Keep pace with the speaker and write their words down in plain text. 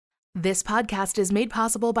This podcast is made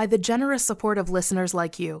possible by the generous support of listeners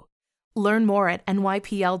like you. Learn more at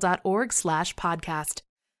nypl.org/podcast.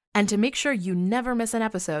 And to make sure you never miss an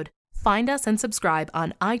episode, find us and subscribe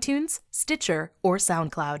on iTunes, Stitcher, or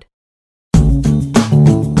SoundCloud.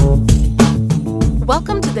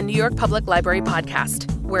 Welcome to the New York Public Library Podcast,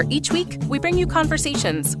 where each week we bring you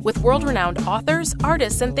conversations with world-renowned authors,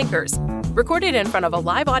 artists, and thinkers, recorded in front of a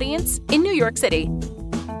live audience in New York City.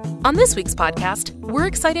 On this week's podcast, we're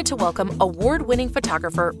excited to welcome award-winning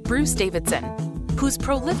photographer Bruce Davidson, whose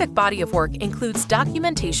prolific body of work includes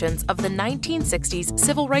documentations of the 1960s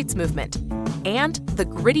civil rights movement and the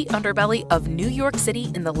gritty underbelly of New York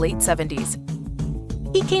City in the late 70s.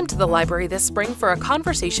 He came to the library this spring for a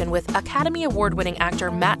conversation with Academy Award-winning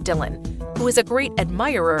actor Matt Dillon, who is a great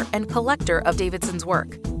admirer and collector of Davidson's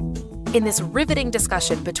work. In this riveting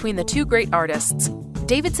discussion between the two great artists,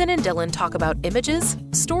 Davidson and Dillon talk about images,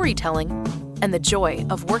 storytelling, and the joy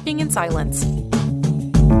of working in silence.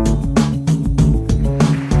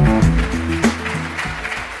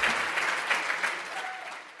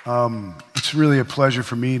 It's really a pleasure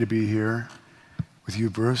for me to be here with you,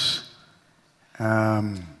 Bruce.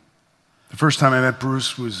 The first time I met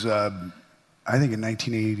Bruce was, I think, in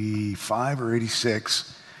 1985 or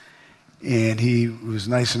 86. And he was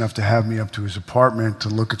nice enough to have me up to his apartment to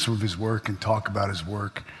look at some of his work and talk about his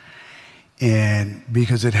work. And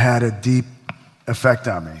because it had a deep effect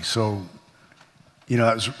on me. So, you know,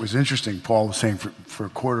 it was interesting. Paul was saying for a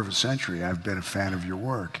quarter of a century, I've been a fan of your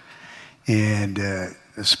work. And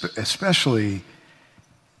especially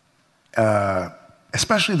the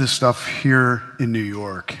stuff here in New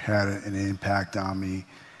York had an impact on me.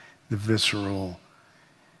 The visceral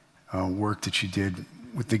work that you did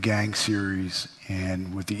with the Gang series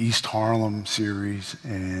and with the East Harlem series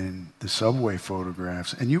and the subway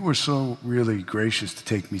photographs. And you were so really gracious to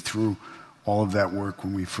take me through all of that work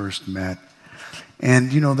when we first met.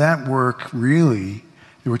 And, you know, that work really,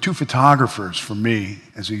 there were two photographers for me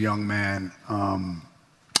as a young man,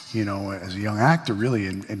 you know, as a young actor, really.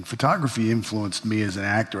 And photography influenced me as an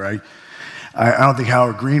actor. I don't think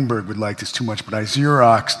Howard Greenberg would like this too much, but I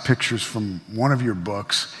Xeroxed pictures from one of your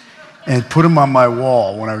books and put them on my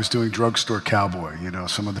wall when I was doing Drugstore Cowboy, you know,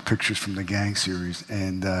 some of the pictures from the Gang series.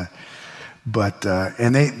 And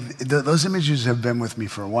those images have been with me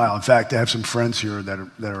for a while. In fact, I have some friends here that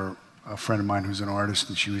are a friend of mine who's an artist,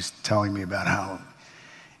 and she was telling me about how,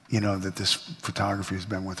 you know, that this photography has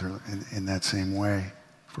been with her in that same way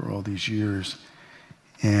for all these years.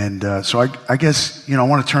 And so I guess, you know, I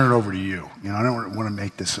want to turn it over to you. You know, I don't want to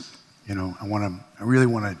make this, you know, I really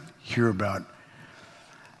want to hear about.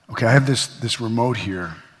 Okay, I have this remote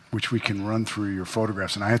here, which we can run through your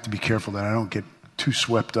photographs, and I have to be careful that I don't get too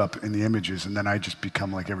swept up in the images, and then I just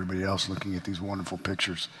become like everybody else looking at these wonderful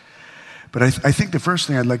pictures. But I think the first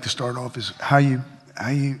thing I'd like to start off is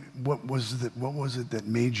what was it that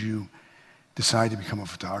made you decide to become a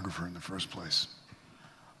photographer in the first place?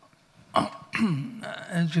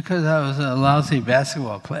 It's because I was a lousy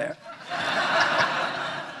basketball player.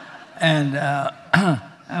 And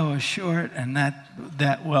I was short and not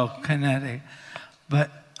that well kinetic. But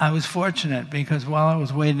I was fortunate because while I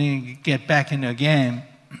was waiting to get back into a game,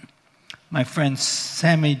 my friend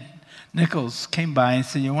Sammy Nichols came by and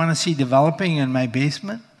said, "You want to see developing in my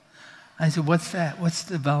basement?" I said, "What's that? What's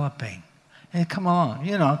developing?" Hey, come along.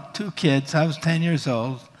 You know, two kids. I was 10 years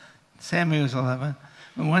old. Sammy was 11.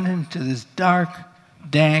 We went into this dark,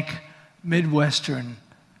 dank, Midwestern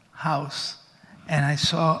house, and I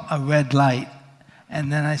saw a red light. And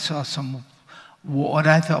then I saw some, what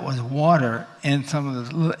I thought was water in some of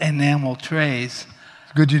the little enamel trays.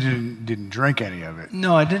 It's good you didn't drink any of it.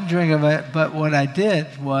 No, I didn't drink of it, but what I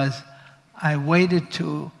did was I waited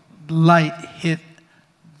till light hit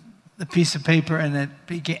the piece of paper and it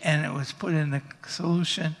was put in the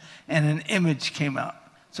solution and an image came out.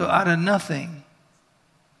 So out of nothing,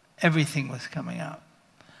 everything was coming out.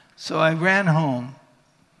 So I ran home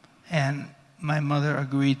and my mother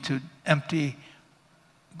agreed to empty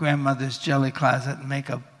grandmother's jelly closet and make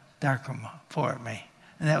a darkroom for me.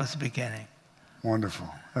 And that was the beginning. Wonderful.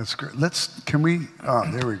 That's great. There we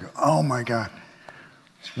go. Oh my God.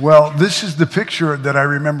 Well, this is the picture that I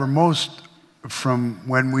remember most from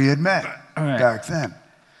when we had met back then.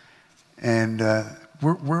 And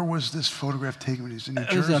where was this photograph taken when he was in New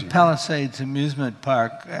Jersey? It was a Palisades amusement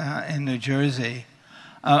park in New Jersey.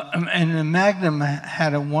 And the Magnum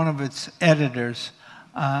had one of its editors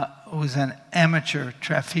was an amateur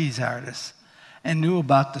trapeze artist and knew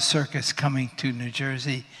about the circus coming to New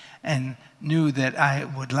Jersey and knew that I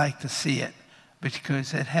would like to see it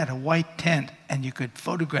because it had a white tent and you could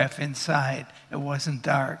photograph inside. It wasn't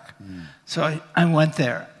dark. So I went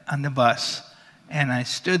there. on the bus, and I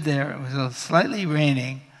stood there. It was slightly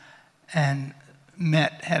raining, and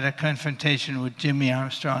had a confrontation with Jimmy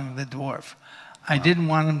Armstrong, the dwarf. I didn't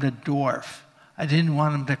want him to dwarf. I didn't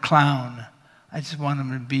want him to clown. I just wanted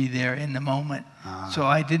him to be there in the moment. So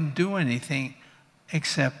I didn't do anything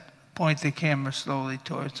except point the camera slowly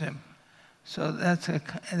towards him. So that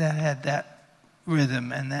had that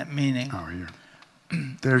rhythm and that meaning. Oh, here.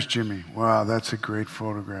 There's Jimmy. Wow, that's a great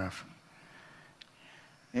photograph.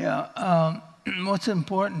 Yeah. What's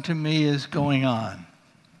important to me is going on.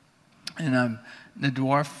 And the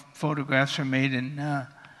dwarf photographs were made in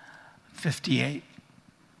 58.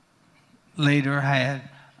 Later, I had,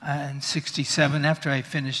 in 67, after I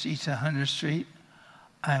finished East 100th Street,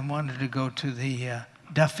 I wanted to go to the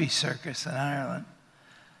Duffy Circus in Ireland.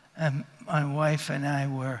 And my wife and I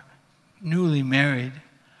were newly married,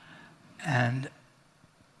 and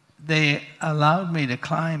they allowed me to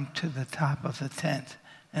climb to the top of the tent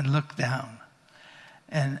and look down.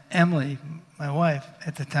 And Emily, my wife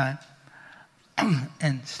at the time,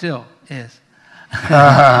 and still is,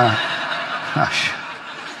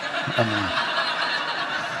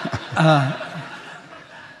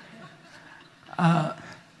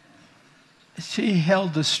 she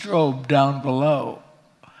held the strobe down below,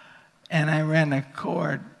 and I ran a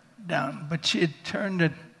cord down, but she had turned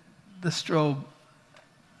the strobe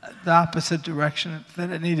the opposite direction that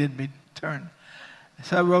it needed to be turned.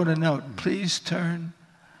 So I wrote a note, please turn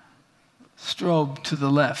strobe to the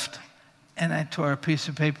left. And I tore a piece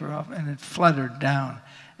of paper off, and it fluttered down.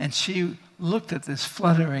 And she looked at this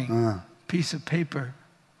fluttering piece of paper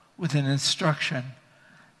with an instruction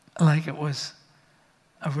like it was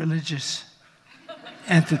a religious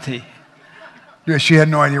entity. Yeah, she had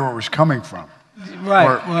no idea where it was coming from.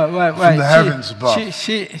 Right. From the heavens above.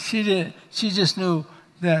 She just knew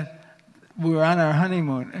that we were on our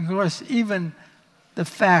honeymoon. And of course, even the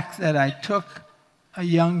fact that I took a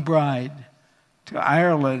young bride to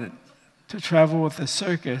Ireland to travel with the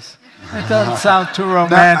circus, it doesn't sound too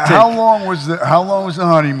romantic. Now, how long was the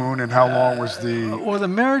honeymoon, and how long was the? Well, the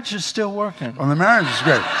marriage is still working. Well, the marriage is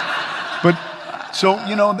great, but so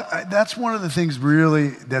that's one of the things really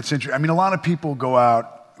that's interesting. I mean, a lot of people go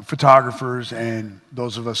out, photographers, and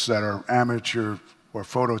those of us that are amateur or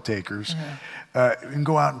photo takers, and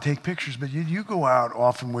go out and take pictures. But you go out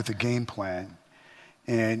often with a game plan.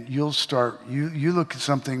 And you'll start, you look at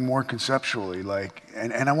something more conceptually, like,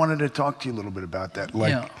 and I wanted to talk to you a little bit about that.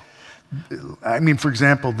 Like, I mean, for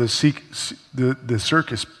example, the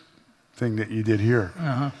circus thing that you did here,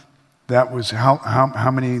 that was how much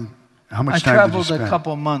time did you spend? I traveled a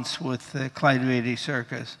couple months with the Clyde Beatty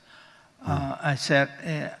Circus. I sat,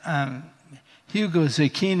 Hugo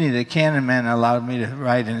Zucchini, the cannon man, allowed me to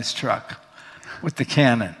ride in his truck with the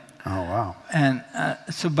cannon. Oh, wow. And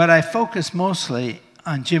but I focused mostly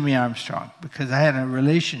on Jimmy Armstrong because I had a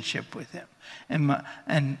relationship with him.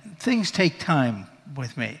 And things take time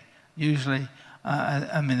with me. Usually,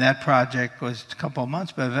 I mean, that project was a couple of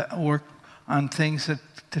months, but I worked on things that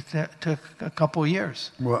took a couple of years.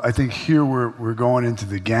 Well, I think here we're going into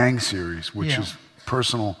the gang series, which is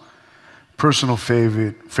personal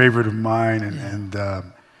favorite of mine. And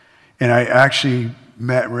I actually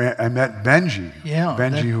met Benji. Yeah,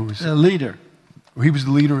 Benji, who was the leader. He was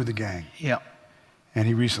the leader of the gang. Yeah. And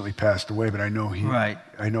he recently passed away, but I know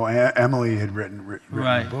Emily had written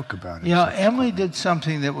a book about it. Yeah, so Emily did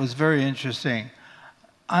something that was very interesting.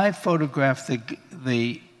 I photographed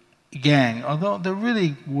the gang, although there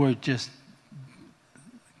really were just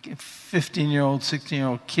 15-year-old,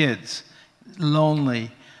 16-year-old kids,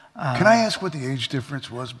 lonely. Can I ask what the age difference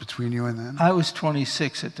was between you and them? I was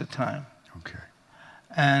 26 at the time. Okay.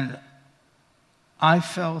 And I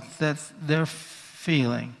felt that their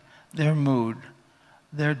feeling, their mood,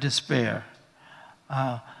 their despair.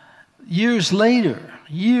 Years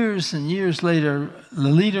and years later, the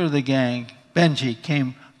leader of the gang, Benji,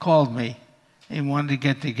 called me. He wanted to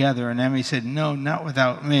get together, and Emmy said, no, not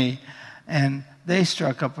without me. And they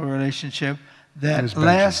struck up a relationship that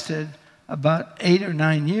lasted about 8 or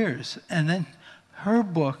 9 years. And then her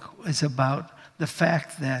book was about the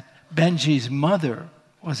fact that Benji's mother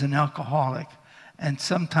was an alcoholic, and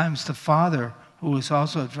sometimes the father, who was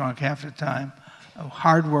also drunk half the time,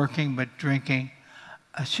 hardworking but drinking.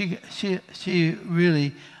 She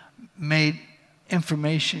really made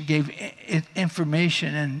information, gave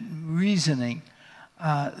information and reasoning,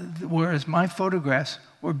 whereas my photographs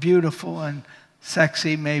were beautiful and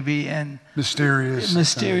sexy maybe and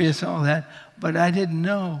mysterious, all that, but I didn't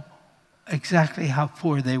know exactly how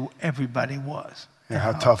poor everybody was. Yeah,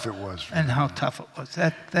 how tough it was. And how tough it was.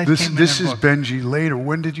 This is Benji later.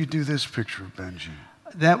 When did you do this picture of Benji?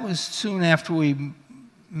 That was soon after we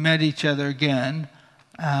met each other again,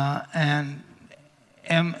 and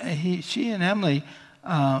she and Emily,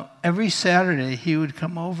 every Saturday he would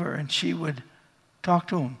come over and she would talk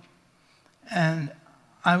to him. And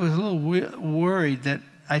I was a little worried that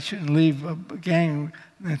I shouldn't leave a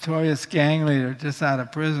notorious gang leader just out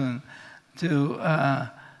of prison to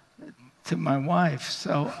my wife.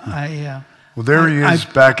 So well, there he is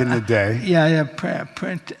back in the day. Yeah, I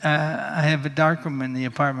have a darkroom in the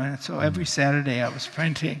apartment, so every Saturday I was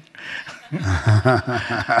printing.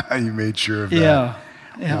 You made sure of that.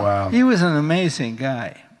 Yeah. Wow. He was an amazing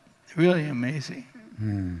guy, really amazing.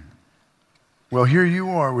 Well, here you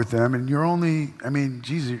are with them, and you're only, I mean,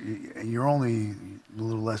 geez, you're only a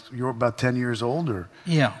little less, you're about 10 years older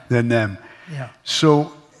than them. Yeah.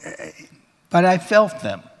 So. But I felt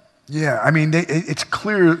them. Yeah, I mean, it's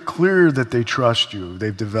clear that they trust you.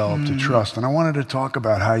 They've developed a trust, and I wanted to talk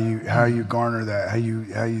about how you garner that, how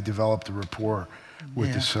you develop the rapport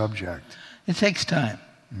with the subject. It takes time.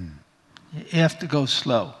 You have to go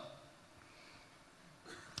slow.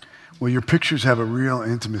 Well, your pictures have a real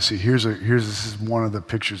intimacy. This is one of the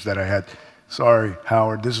pictures that I had. Sorry,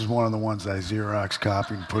 Howard, this is one of the ones that I Xerox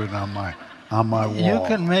copied and put it on my wall. You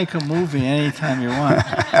can make a movie anytime you want.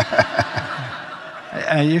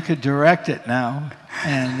 You could direct it now,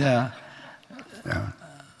 and yeah,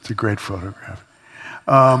 it's a great photograph.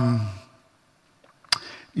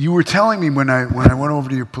 You were telling me when I went over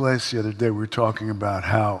to your place the other day, we were talking about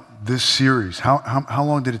how this series, how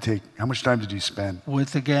long did it take? How much time did you spend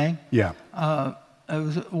with the gang? Yeah, it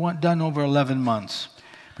was done over 11 months.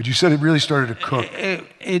 But you said it really started to cook.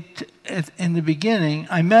 In the beginning,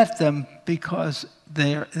 I met them because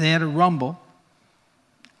they had a rumble.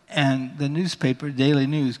 And the newspaper, Daily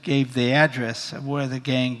News, gave the address of where the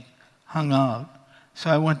gang hung out. So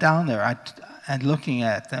I went down there and looking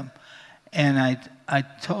at them. And I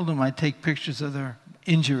told them I'd take pictures of their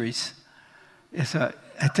injuries. I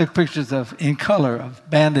took pictures in color of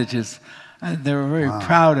bandages. And they were very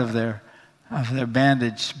proud of their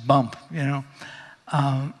bandage bump, you know.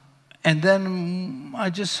 And then I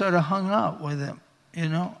just sort of hung out with them, you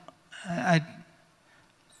know. I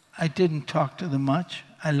didn't talk to them much.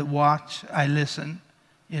 I watched, I listened,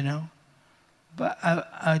 you know. But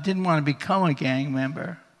I didn't want to become a gang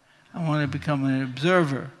member. I wanted to become an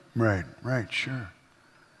observer. Right, sure.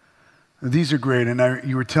 These are great. And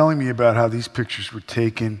you were telling me about how these pictures were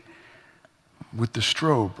taken with the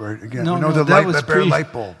strobe, right? Again, that bare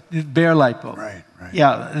light bulb. The bare light bulb. Right.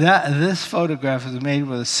 Yeah, this photograph is made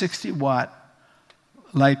with a 60-watt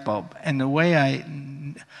light bulb. And the way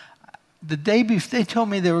the day before, they told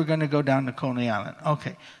me they were going to go down to Coney Island.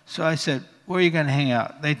 Okay, so I said, where are you going to hang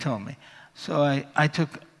out? They told me. So I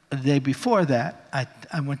took, the day before that,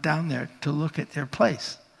 I went down there to look at their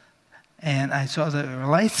place. And I saw there were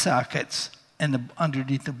light sockets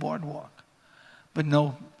underneath the boardwalk, but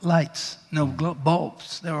no lights, no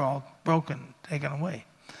bulbs. They were all broken, taken away.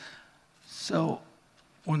 So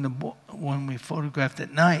when we photographed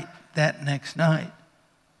at night, that next night,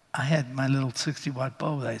 I had my little 60-watt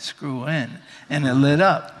bulb that I screw in, and it lit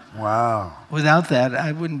up. Wow. Without that,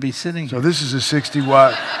 I wouldn't be sitting here. So this is a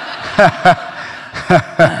 60-watt.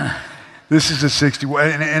 This is a 60-watt.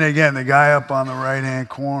 And again, the guy up on the right-hand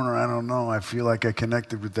corner, I don't know. I feel like I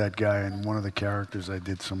connected with that guy in one of the characters I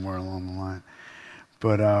did somewhere along the line.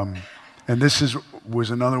 But, and this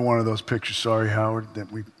was another one of those pictures, sorry, Howard,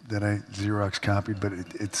 that I Xerox copied, but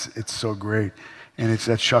it's so great. And it's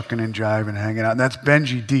that shucking and jiving, hanging out. And that's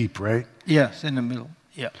Benji Deep, right? Yes, in the middle.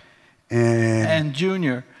 Yeah. And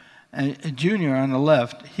Junior on the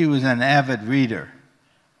left, he was an avid reader.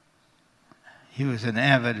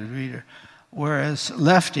 Whereas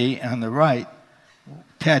Lefty on the right,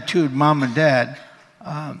 tattooed mom and dad,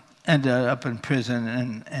 ended up in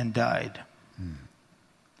prison and died.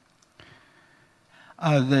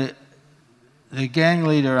 The gang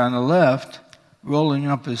leader on the left, rolling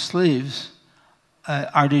up his sleeves,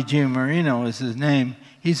 RDG Marino is his name.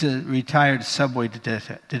 He's a retired subway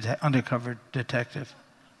undercover detective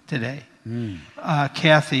today.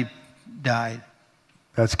 Kathy died.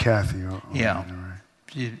 That's Kathy. Yeah. Right.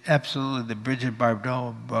 She's absolutely the Bridget Bardot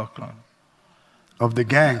of Brooklyn. Of the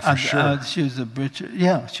gang, for sure. She was the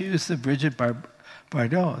Bridget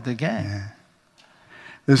Bardot of the gang. Yeah.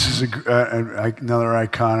 This is another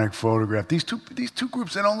iconic photograph. These two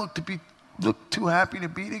groups, they don't look too happy to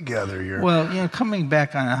be together here. Well, you know, coming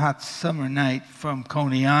back on a hot summer night from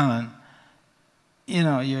Coney Island, you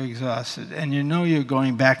know, you're exhausted. And you know you're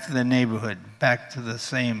going back to the neighborhood, back to the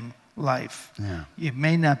same life. Yeah. You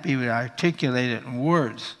may not be able to articulate it in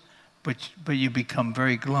words, but you become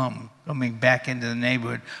very glum coming back into the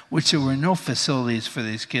neighborhood, which there were no facilities for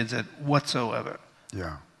these kids whatsoever.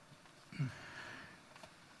 Yeah.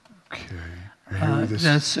 Okay.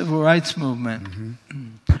 The civil rights movement.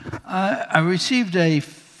 I received a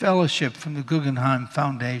fellowship from the Guggenheim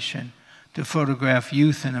Foundation to photograph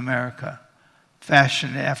youth in America,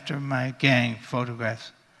 fashioned after my gang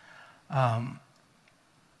photographs.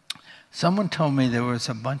 Someone told me there was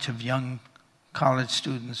a bunch of young college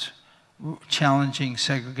students challenging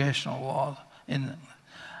segregational laws,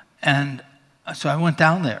 and so I went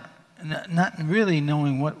down there, not really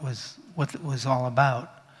knowing what it was all about,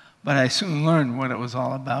 but I soon learned what it was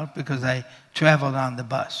all about because I traveled on the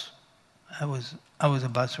bus. I was a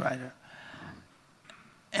bus rider,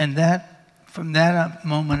 and from that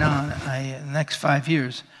moment on, the next 5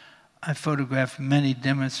 years, I photographed many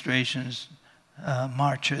demonstrations,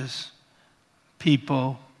 marches,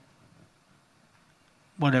 people,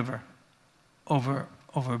 whatever, over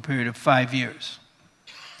a period of 5 years.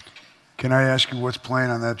 Can I ask you what's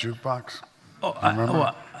playing on that jukebox?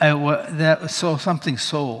 That was something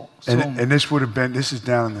soul. And this would have been, this is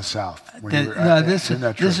down in the South. This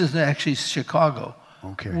is actually Chicago,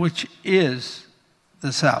 which is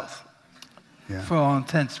the South, for all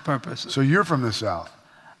intents and purposes. So you're from the South?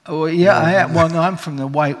 Well, yeah, no, I'm from the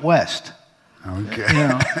White West. Okay. You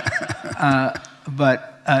know,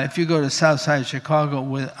 but if you go to South Side of Chicago,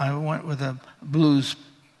 I went with a blues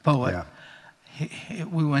poet. Yeah.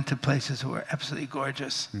 We went to places that were absolutely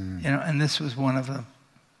gorgeous, you know, and this was one of them.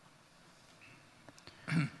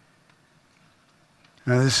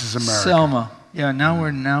 Now this is America. Selma. Yeah, now we're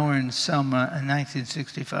in Selma in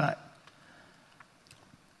 1965.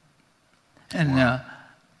 And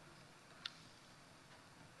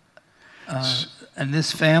and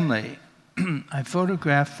this family, I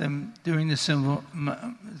photographed them during the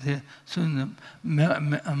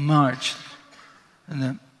march, and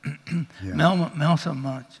the Melton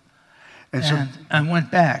March. And I went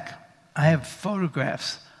back. I have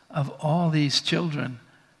photographs of all these children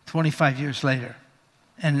 25 years later.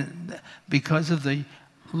 And because of the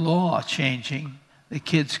law changing, the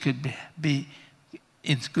kids could be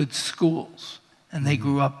in good schools. And they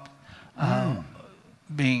grew up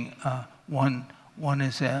being, one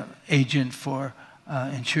is an agent for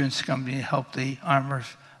insurance company to help the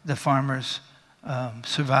farmers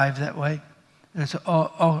survive that way. There's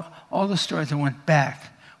all the stories. I went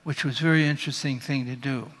back, which was a very interesting thing to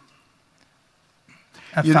do.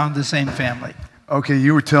 I found the same family. Okay,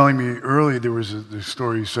 you were telling me earlier there was the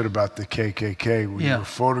story you said about the KKK when you were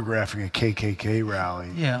photographing a KKK rally.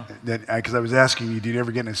 Yeah. Because I was asking you, did you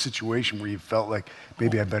ever get in a situation where you felt like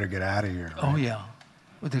maybe I better get out of here? Right? Oh yeah,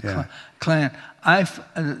 with the Klan.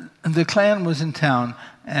 The Klan was in town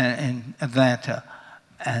in Atlanta,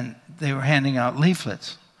 and they were handing out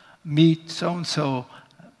leaflets. Meet so-and-so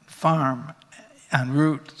farm en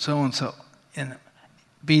route so-and-so, and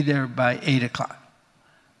be there by 8 o'clock.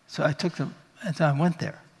 So I took them, and so I went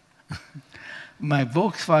there. My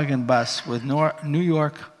Volkswagen bus with New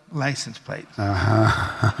York license plates.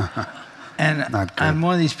 And I'm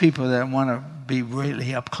one of these people that want to be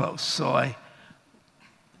really up close, so I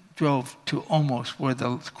drove to almost where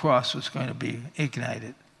the cross was going to be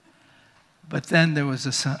ignited. But then there was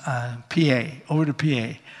a PA, over to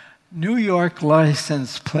PA. New York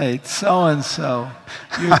license plate, so-and-so.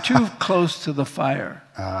 You're too close to the fire.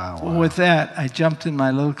 Wow. Well, with that, I jumped in my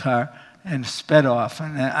little car and sped off,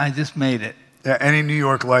 and I just made it. Yeah, any New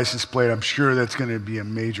York license plate, I'm sure that's going to be a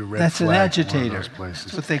major red That's flag. an agitator. In those places.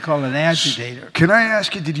 That's what they call an agitator. Can I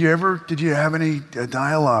ask you, did you have any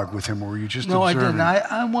dialogue with him, or were you just observing? No, I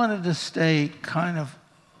didn't. I wanted to stay kind of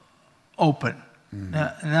open,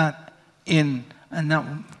 not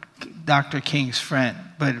Dr. King's friend,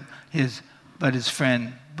 but his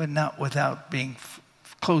friend, but not without being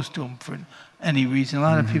close to him for any reason. A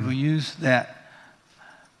lot of people use that.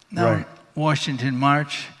 Now, Washington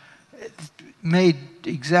March made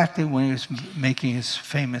exactly when he was making his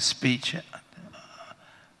famous speech.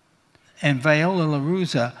 And Viola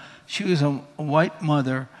LaRusa, she was a white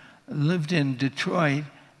mother, lived in Detroit,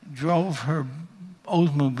 drove her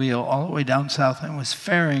Oldsmobile all the way down south and was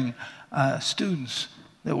ferrying students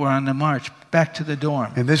that were on the march back to the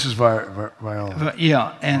dorm. And this is Viola.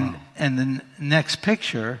 Yeah, and the next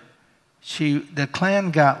picture, the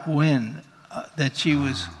Klan got wind that she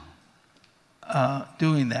was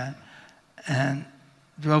doing that, and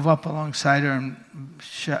drove up alongside her and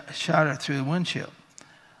shot her through the windshield.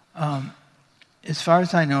 As far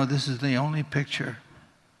as I know, this is the only picture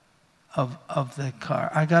of the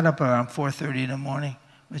car. I got up around 4:30 in the morning.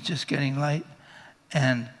 It was just getting light,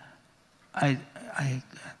 and I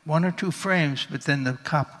one or two frames, but then the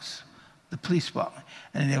police spotted me,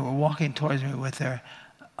 and they were walking towards me with their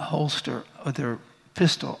holster, with their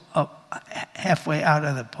pistol up halfway out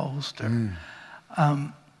of the poster.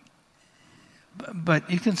 But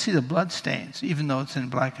you can see the blood stains, even though it's in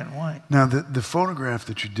black and white. Now, the photograph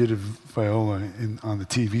that you did of Viola on the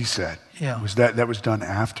TV set, was that was done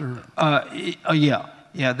after?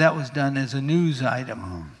 Yeah, that was done as a news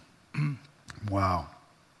item. Wow.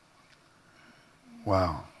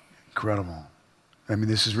 Wow. Incredible. I mean,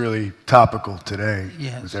 this is really topical today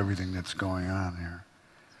with everything that's going on here.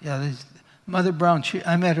 Yeah, Mother Brown,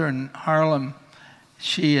 I met her in Harlem.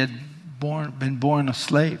 She had been born a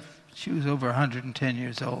slave. She was over 110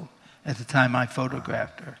 years old at the time I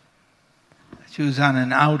photographed her. She was on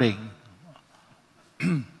an outing.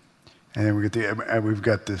 And then we've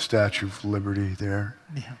got the Statue of Liberty there.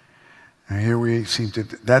 Yeah. And here we seem to,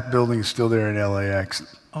 that building is still there in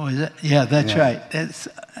LAX. Oh, is it? Yeah, that's right. That's,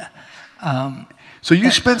 so you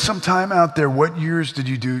spent some time out there. What years did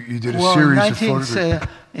you do? You did a series of photographs.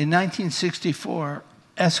 In 1964,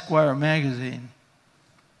 Esquire magazine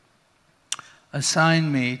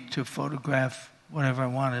assigned me to photograph whatever I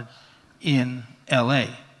wanted in LA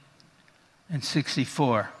in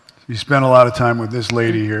 64. You spent a lot of time with this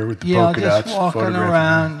lady here with the polka dots. Just walking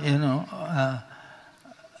around, you know.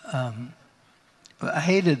 I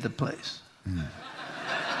hated the place. You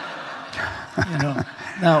know.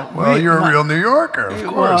 Now, well, you're a real New Yorker, of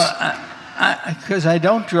course. Well, because I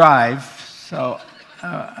don't drive, so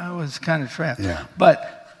I was kind of trapped. Yeah.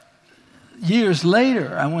 But years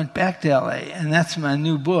later, I went back to LA, and that's my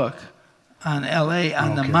new book on LA,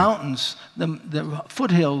 on the mountains, the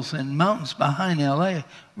foothills and mountains behind LA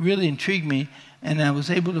really intrigued me, and I was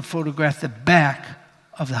able to photograph the back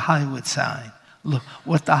of the Hollywood sign. Look,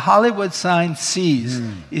 what the Hollywood sign sees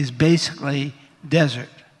is basically desert,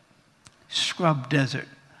 scrub desert.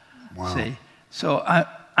 Wow. See? So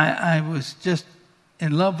I was just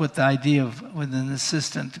in love with the idea of with an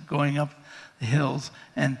assistant going up the hills,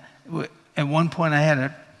 and at one point I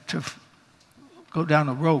had to go down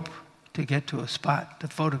a rope to get to a spot to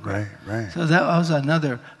photograph. Right. So that was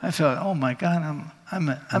another. I felt, oh my God, I'm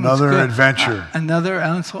another adventure. Another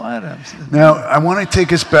Ansel Adams. Now I want to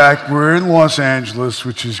take us back. We're in Los Angeles,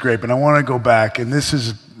 which is great, but I want to go back, and this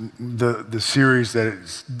is the series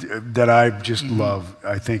that I just love.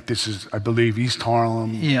 I think this is, I believe, East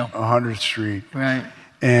Harlem, 100th Street. Right.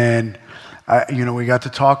 And we got to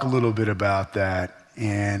talk a little bit about that,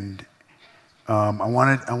 and I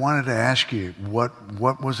wanted to ask you, what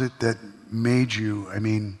was it that made you? I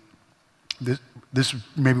mean, this is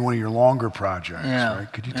maybe one of your longer projects, right?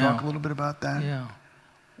 Could you talk a little bit about that? Yeah.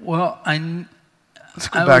 Well, let's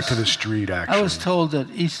go back to the street. Actually, I was told that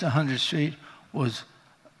East 100th Street was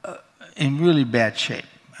in really bad shape.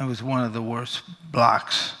 It was one of the worst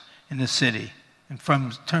blocks in the city, and in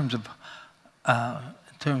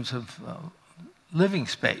terms of living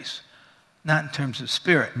space. Not in terms of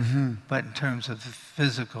spirit, but in terms of the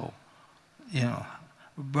physical,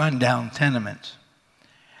 run-down tenements.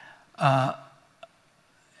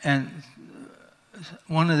 And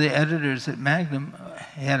one of the editors at Magnum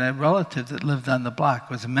had a relative that lived on the block,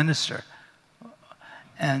 was a minister.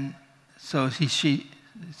 And so he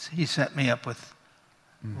set me up with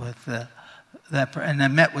that, and I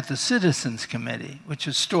met with the Citizens Committee, which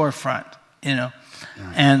is storefront,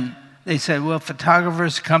 and they said, well,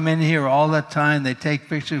 photographers come in here all the time. They take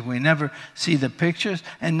pictures. We never see the pictures,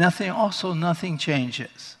 and nothing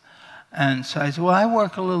changes. And so I said, well, I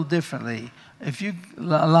work a little differently. If you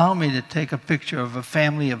allow me to take a picture of a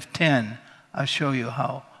family of 10, I'll show you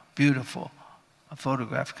how beautiful a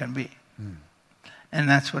photograph can be. And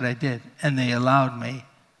that's what I did. And they allowed me.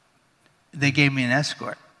 They gave me an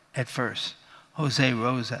escort at first, Jose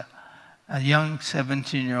Rosa, a young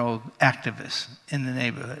 17-year-old activist in the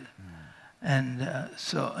neighborhood. And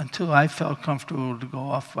so until I felt comfortable to go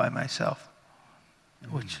off by myself,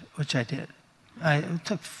 which I did. It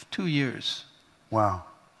took 2 years. Wow.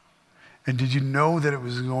 And did you know that it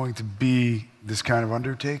was going to be this kind of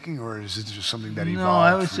undertaking, or is it just something that evolved? No,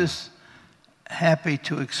 I was just happy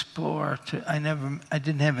to explore. I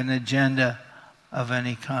didn't have an agenda of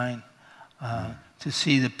any kind. To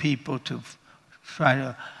see the people, to try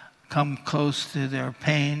to come close to their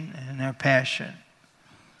pain and their passion.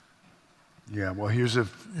 Yeah, well, I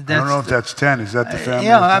don't know if that's 10. Is that the family?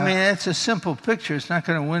 Yeah, I mean, it's a simple picture. It's not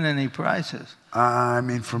going to win any prizes. I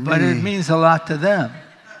mean, for me... But it means a lot to them.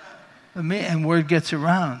 For me, and word gets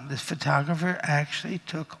around. This photographer actually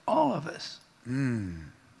took all of us.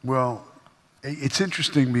 Well, it's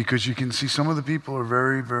interesting because you can see some of the people are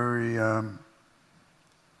very, very...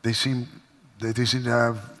 They seem to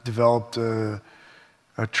have developed a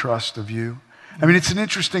trust of you. I mean, it's an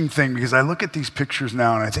interesting thing because I look at these pictures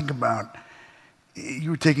now and I think about... You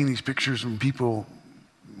were taking these pictures when people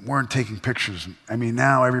weren't taking pictures. I mean,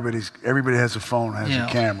 now everybody has a phone, has a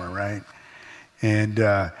camera, right?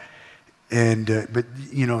 But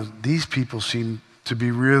you know, these people seem to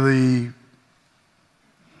be really,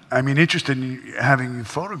 I mean, interested in having you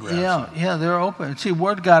photograph. Yeah, they're open. See,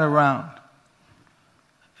 word got around.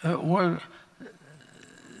 Word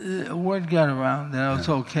got around that I was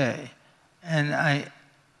okay, and I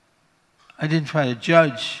didn't try to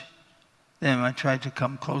judge them. I tried to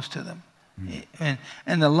come close to them, and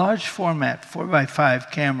the large format 4x5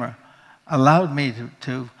 camera allowed me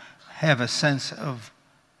to have a sense of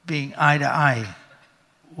being eye to eye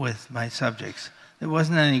with my subjects. There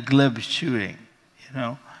wasn't any glib shooting, you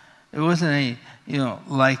know. There wasn't any, you know,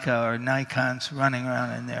 Leica or Nikons running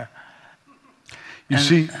around in there. You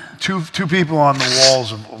see two people on the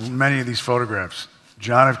walls of many of these photographs,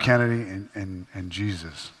 John F. Kennedy and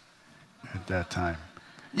Jesus at that time.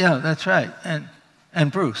 Yeah, that's right,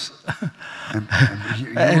 and Bruce.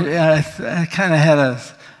 I kind of had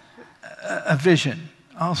a vision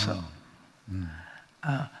also.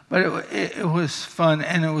 But it was fun,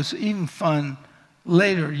 and it was even fun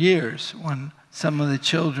later years when some of the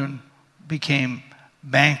children became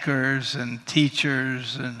bankers and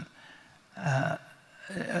teachers and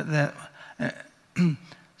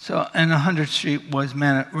so, and 100th Street was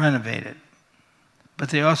renovated, but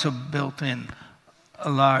they also built in a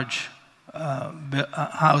large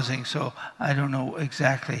housing, so I don't know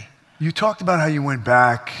exactly. You talked about how you went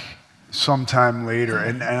back sometime later,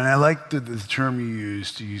 and I liked the term you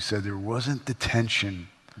used. You said there wasn't the tension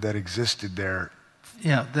that existed there.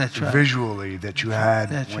 Yeah, that's right. Visually, that you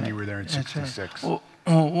had when you were there in '66. Right. Well,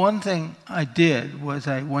 one thing I did was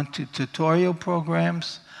I went to tutorial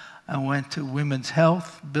programs. I went to Women's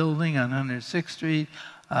Health Building on 106th Street,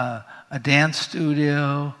 a dance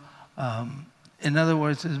studio. In other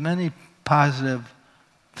words, there's many positive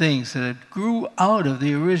things that grew out of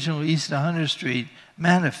the original East 100th Street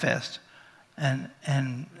manifest, and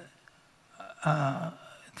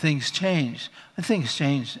things changed. Things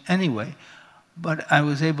changed anyway, but I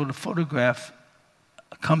was able to photograph,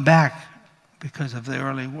 come back because of the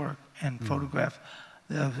early work, and photograph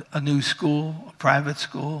a new school, a private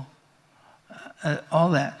school, all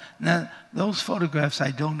that. Now, those photographs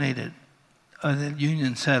I donated to the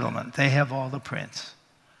Union Settlement. They have all the prints.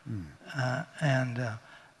 And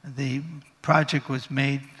the project was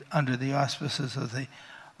made under the auspices of the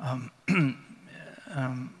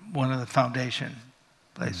one of the foundation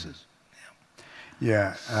places.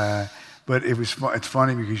 Yeah, but it's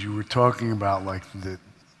funny because you were talking about like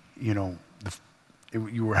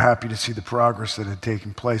you were happy to see the progress that had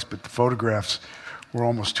taken place, but the photographs were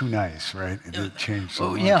almost too nice, right? It had changed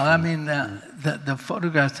so much. Yeah, I mean, the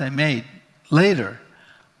photographs I made later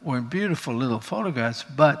were beautiful little photographs,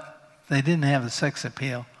 but they didn't have the sex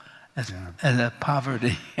appeal as a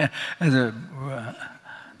poverty, as a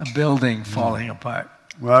building falling apart.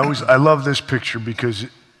 Well, I love this picture because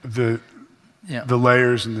the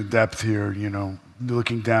layers and the depth here, you know,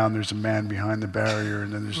 looking down, there's a man behind the barrier,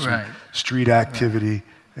 and then there's some street activity,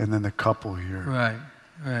 and then the couple here.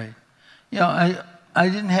 Right. You know, I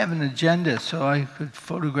didn't have an agenda, so I could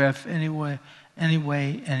photograph anyway,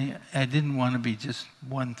 and I didn't want to be just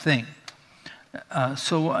one thing.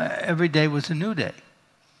 So every day was a new day,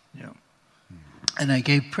 you know. And I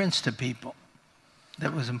gave prints to people.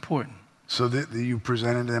 That was important. So you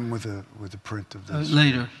presented them with a print of this?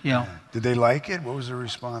 Later, yeah. Did they like it? What was the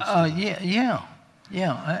response? Yeah.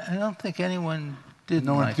 I don't think anyone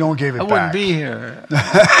didn't like it. No one gave it back. I wouldn't be here.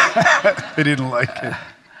 They didn't like it.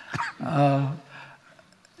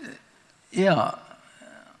 Yeah.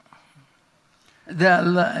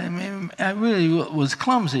 I mean, I really was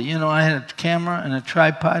clumsy. You know, I had a camera and a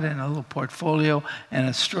tripod and a little portfolio and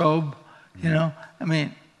a strobe. You know, I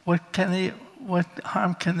mean, what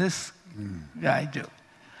harm can this guy do?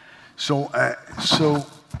 So, I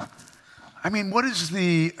mean,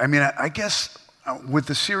 I guess with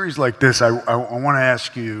a series like this, I want to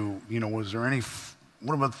ask you, you know, was there any,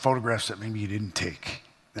 what about the photographs that maybe you didn't take?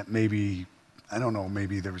 That maybe, I don't know,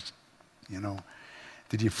 maybe there was, you know,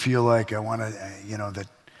 did you feel like you know,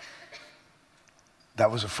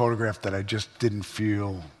 that was a photograph that I just didn't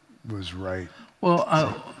feel was right? Well,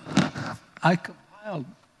 I compiled,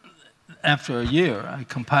 after a year, I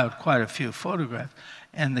compiled quite a few photographs,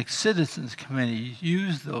 and the Citizens Committee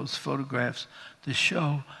used those photographs to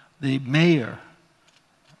show the mayor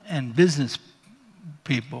and business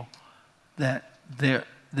people that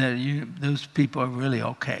those people are really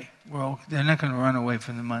okay. They're not going to run away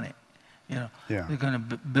from the money. You know, they're going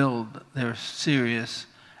to build. They're serious,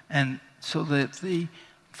 and so that the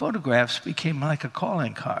photographs became like a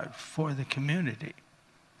calling card for the community.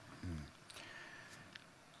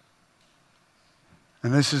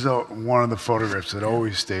 And this is one of the photographs that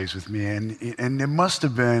always stays with me. And it must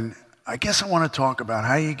have been, I guess I want to talk about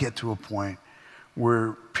how you get to a point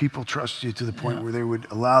where people trust you to the point where they would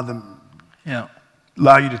allow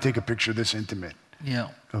you to take a picture this intimate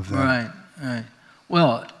of them. Right.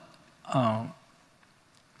 Well,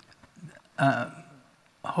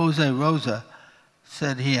 Jose Rosa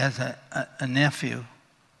said he has a nephew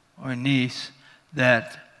or niece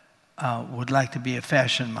that would like to be a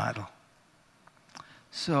fashion model.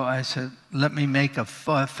 So I said, let me make a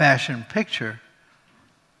fashion picture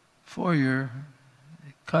for your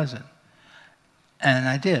cousin. And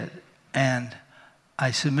I did. And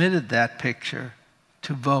I submitted that picture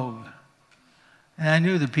to Vogue. And I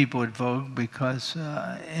knew the people at Vogue because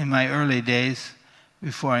in my early days,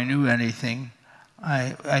 before I knew anything,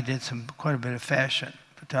 I did quite a bit of fashion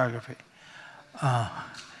photography.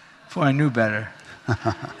 Before I knew better.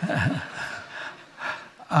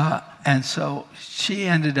 And so she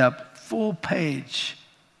ended up full page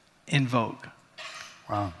in Vogue.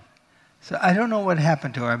 Wow. So I don't know what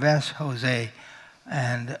happened to her. I've asked Jose,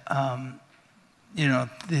 and you know,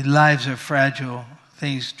 the lives are fragile.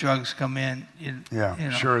 Drugs come in.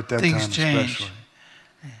 Sure, at that things time change. especially.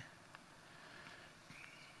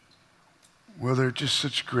 Well, they're just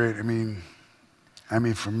such great. I mean,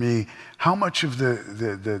 for me, how much of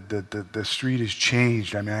the street has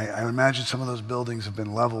changed? I mean, I imagine some of those buildings have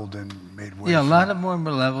been leveled and made way. Yeah, a lot of them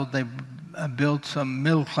were leveled. They built some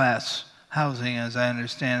middle-class housing, as I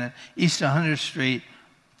understand it. East 100th Street,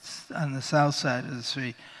 on the south side of the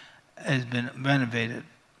street, has been renovated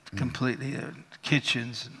completely. The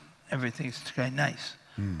kitchens and everything's kind of nice.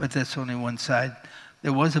 But that's only one side.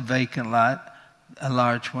 There was a vacant lot, a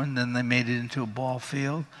large one. Then they made it into a ball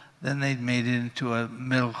field. Then they made it into a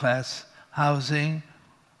middle-class housing.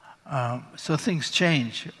 So things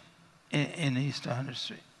change in East 100th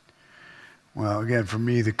Street. Well, again, for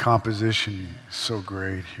me, the composition is so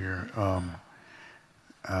great here.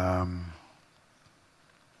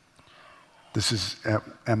 This is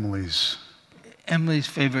Emily's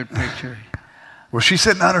favorite picture. Well, she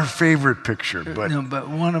said not her favorite picture, but no, but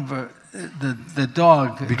one of her, the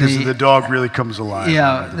dog. Because the dog really comes alive.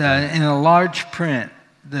 Yeah, in a large print,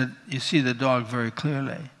 you see the dog very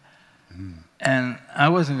clearly. And I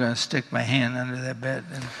wasn't going to stick my hand under that bed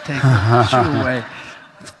and take the shoe away.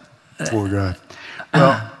 Poor guy.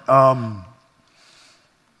 Well,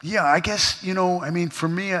 yeah, I guess, you know, I mean, for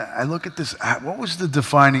me, I look at this, what was the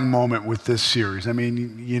defining moment with this series? I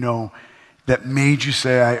mean, you know, that made you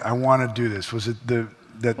say, I want to do this? Was it the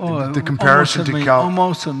comparison to Cal?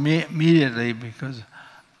 Almost immediately, because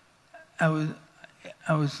I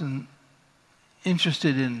was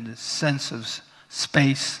interested in the sense of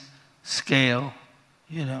space, scale,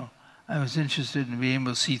 you know. I was interested in being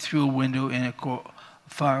able to see through a window in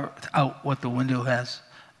far out what the window has.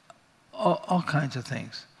 All kinds of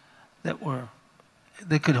things that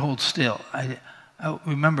could hold still. I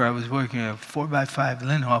remember I was working a 4x5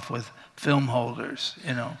 Linhof with film holders,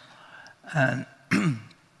 you know, and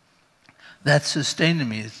that sustained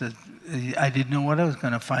me. Is that I didn't know what I was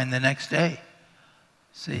going to find the next day.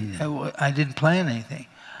 See, I didn't plan anything.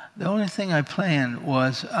 The only thing I planned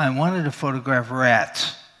was I wanted to photograph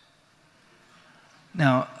rats.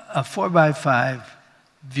 Now, a 4x5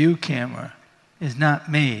 view camera is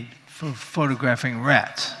not made for photographing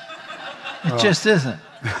rats. It just isn't.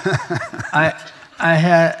 I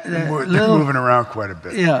had they're moving around quite a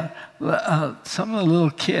bit. Yeah, some of the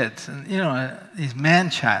little kids, and you know, these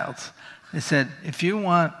man-childs. They said, if you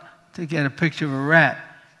want to get a picture of a rat,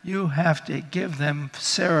 you have to give them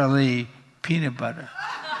Sara Lee peanut butter.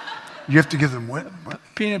 You have to give them what?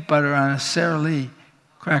 Peanut butter on a Sara Lee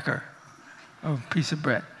cracker or a piece of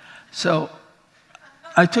bread. So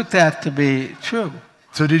I took that to be true.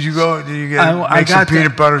 So did you make some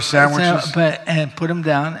peanut butter sandwiches? And put them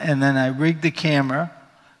down, and then I rigged the camera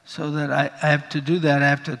so that I have to do that. I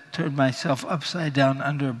have to turn myself upside down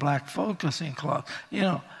under a black focusing cloth. You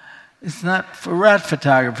know, it's not for rat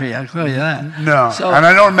photography, I'll tell you that. No, and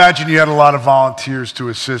I don't imagine you had a lot of volunteers to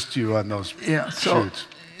assist you on those shoots.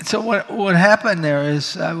 So what happened there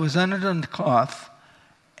is I was under the cloth,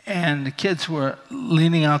 and the kids were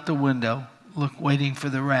leaning out the window, waiting for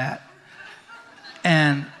the rat.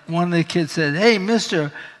 And one of the kids said, "Hey,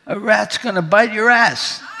 mister, a rat's going to bite your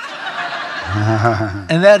ass."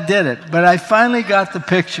 And that did it. But I finally got the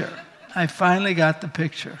picture.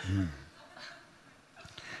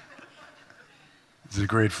 It's a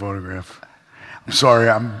great photograph. I'm sorry,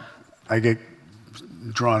 I get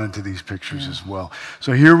drawn into these pictures as well.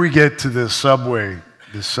 So here we get to the subway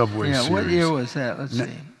series. Yeah, what year was that? Let's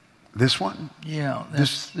see. This one? Yeah,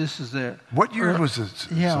 this is there. What year was this?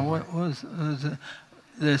 Yeah, what was it?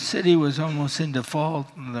 the city was almost in default.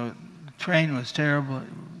 And the train was terrible.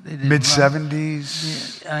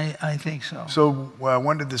 Mid-'70s? Yeah, I think so. So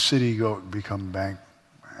when did the city become bank?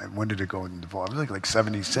 When did it go into default? It was like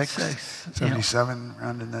 76, 77,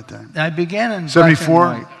 around in that time. I began in 74?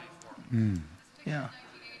 black and white. Yeah.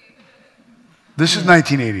 This is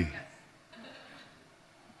 1980.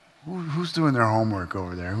 Who's doing their homework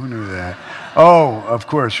over there? Who knew that? Oh, of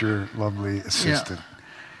course, your lovely assistant.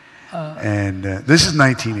 And this is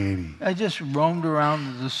 1980. I just roamed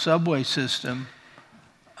around the subway system.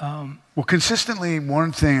 Well, consistently,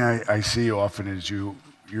 one thing I see often is you're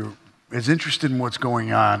as interested in what's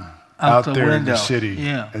going on out there in the city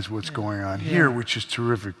as what's going on here, which is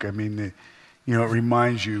terrific. I mean, it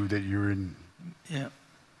reminds you that you're in New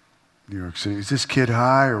York City. Is this kid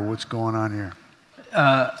high, or what's going on here?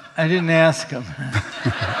 I didn't ask him.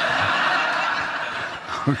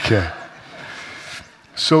 Okay.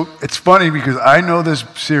 So it's funny because I know this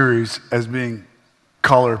series as being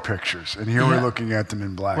color pictures, and here we're looking at them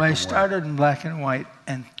in black and white. Well, I started in black and white,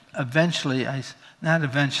 and eventually, not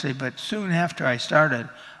eventually, but soon after I started,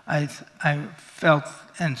 I felt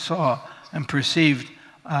and saw and perceived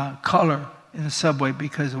color in the subway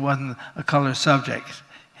because it wasn't a color subject.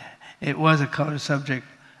 It was a color subject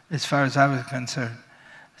as far as I was concerned.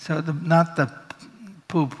 So not the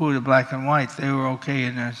poo-poo to black and white, they were okay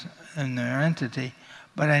in their entity,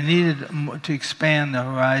 but I needed to expand the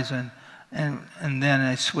horizon, and then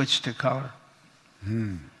I switched to color.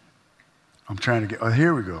 I'm trying to get,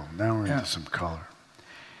 here we go. Now we're into some color.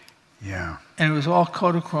 Yeah. And it was all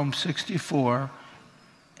Kodachrome 64,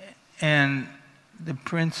 and the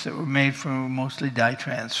prints that were made from were mostly dye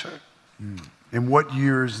transfer. And what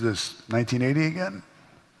year is this? 1980 again?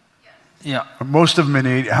 Yeah. Most of them in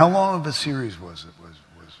 80. How long of a series was it?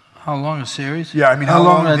 How long a series? Yeah, I mean, how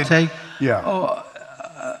long did it take? Yeah. Oh,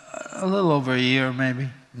 a little over a year, maybe.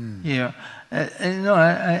 Yeah. And,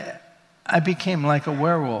 I became like a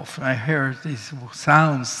werewolf. I hear these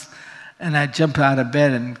sounds, and I'd jump out of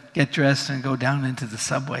bed and get dressed and go down into the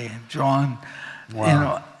subway and drawn.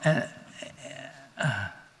 Wow.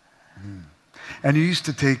 And you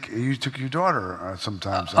took your daughter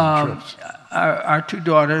sometimes on trips. Our two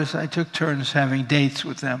daughters, I took turns having dates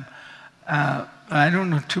with them. I don't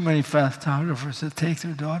know too many photographers that take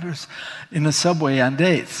their daughters in the subway on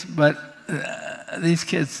dates, but these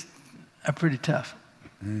kids are pretty tough.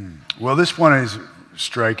 Well, this one is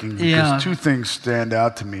striking because two things stand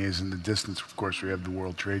out to me. Is in the distance, of course, we have the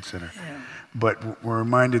World Trade Center. But we're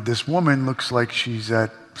reminded this woman looks like she's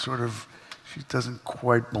at she doesn't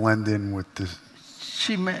quite blend in with this.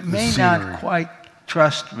 She may not quite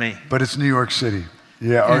trust me. But it's New York City.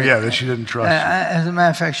 Yeah, that she didn't trust you. As a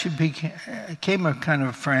matter of fact, she became a kind of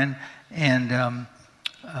a friend and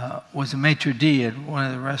was a maitre d' at one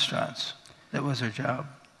of the restaurants. That was her job.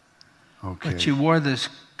 Okay. But she wore this,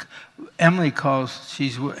 Emily calls,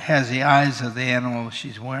 has the eyes of the animal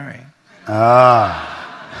she's wearing.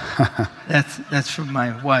 That's from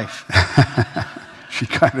my wife. She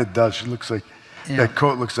kind of does. She looks like, that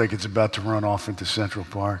coat looks like it's about to run off into Central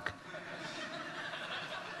Park.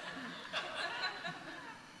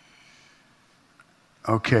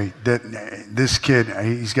 Okay, this kid,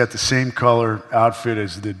 he's got the same color outfit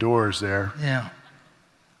as the Doors there. Yeah.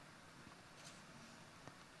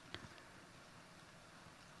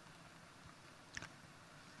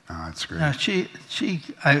 Oh, that's great. Now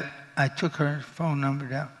I took her phone number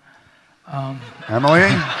down. Emily?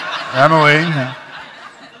 Emily?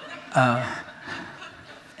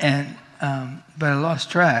 But I lost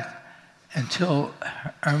track until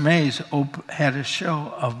Hermes had a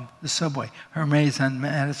show of the subway, Hermes on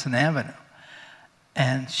Madison Avenue.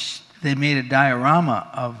 And they made a diorama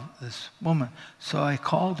of this woman. So I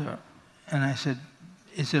called her and I said,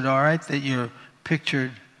 is it all right that you're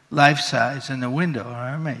pictured life-size in the window of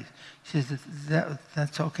Hermes? She said,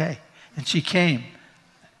 that's okay. And she came.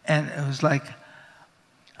 And it was like,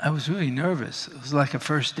 I was really nervous. It was like a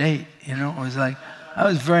first date, It was like, I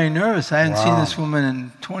was very nervous. I hadn't seen this woman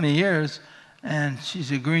in 20 years, and she's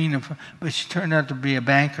agreeing, but she turned out to be a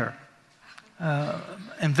banker,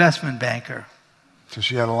 investment banker. So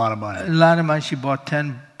she had a lot of money. A lot of money. She bought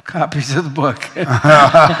 10 copies of the book.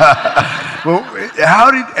 Well,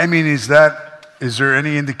 is there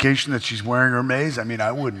any indication that she's wearing Hermes? I mean,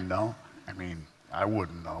 I wouldn't know.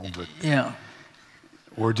 But yeah.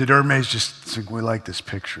 Or did Hermes just think, we like this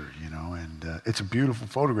picture, and it's a beautiful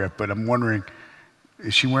photograph, but I'm wondering,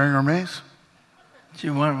 is she wearing Hermes? She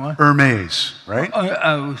wearing what? Hermes, right?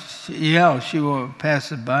 She will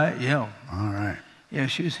pass it by, All right. Yeah,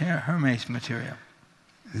 she was Hermes material.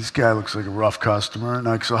 this guy looks like a rough customer. And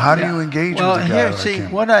like, so how do you engage with a guy here, like see,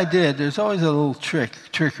 him? what I did, there's always a little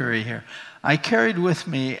trickery here. I carried with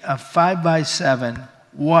me a 5x7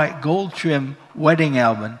 white, gold trim wedding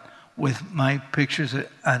album with my pictures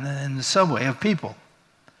in the subway of people.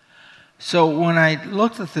 So when I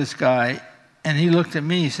looked at this guy, and he looked at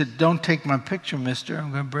me, he said, "Don't take my picture, mister.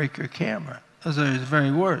 I'm going to break your camera." Those are his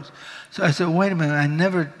very words. So I said, "Wait a minute, I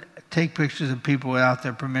never take pictures of people without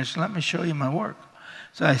their permission. Let me show you my work."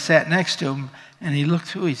 So I sat next to him, and he looked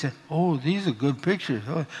through. He said, "Oh, these are good pictures.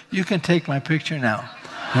 Oh, you can take my picture now."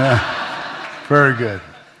 Yeah, very good.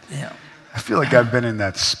 Yeah. I feel like I've been in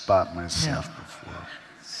that spot myself before.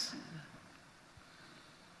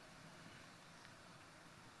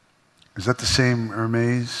 Is that the same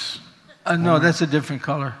Hermes? No, that's a different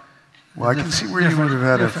color. Well, I can see where you would have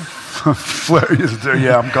had a flare.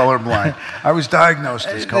 Yeah, I'm colorblind. I was diagnosed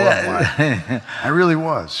as colorblind. I really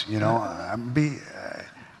was. You know,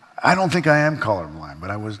 I don't think I am colorblind,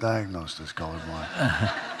 but I was diagnosed as colorblind.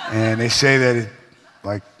 And they say that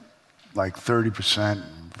like 30%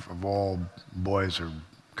 of all boys are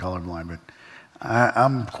colorblind, but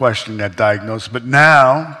I'm questioning that diagnosis. But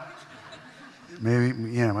now,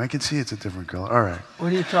 maybe, yeah, I can see it's a different color. All right.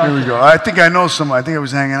 What are you talking about? Here we go. I think I know some. I think I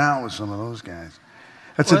was hanging out with some of those guys.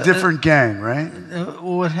 That's a different gang, right?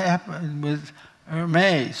 What happened with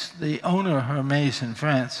Hermes, the owner of Hermes in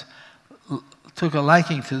France, took a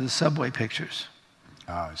liking to the subway pictures.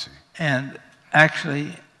 Oh, I see. And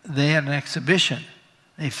actually, they had an exhibition.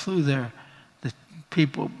 They flew the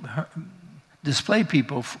people, display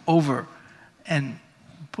people over and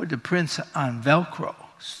put the prints on Velcro,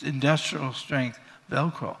 industrial strength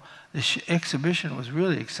Velcro. The exhibition was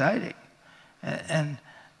really exciting. And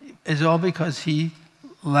it's all because he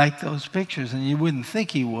liked those pictures. And you wouldn't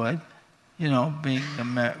think he would, you know, being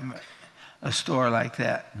a store like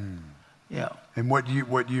that. Mm. Yeah. And what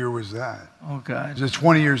year was that? Oh, God. It was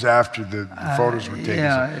 20 years after the photos were taken.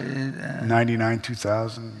 Yeah. 99,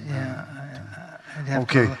 2000? Yeah. I'd have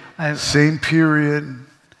okay. Same period.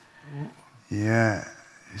 Yeah.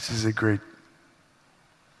 This is a great...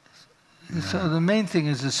 Yeah. So the main thing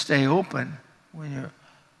is to stay open when you're...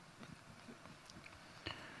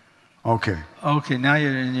 Okay. Okay, now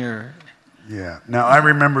you're in your... Yeah. Now, I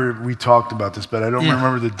remember we talked about this, but I don't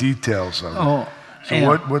remember the details of it. Oh, so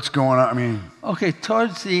yeah. What's going on? I mean... Okay,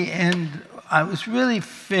 towards the end, I was really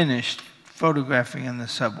finished photographing in the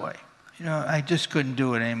subway. You know, I just couldn't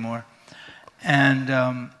do it anymore. And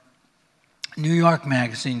New York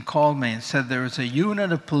Magazine called me and said there was a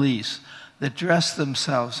unit of police that dress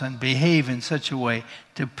themselves and behave in such a way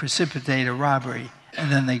to precipitate a robbery,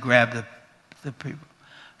 and then they grab the people.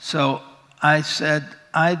 So I said,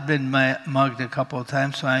 I'd been mugged a couple of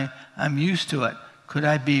times, so I'm used to it. Could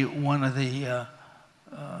I be one of the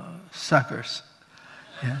suckers?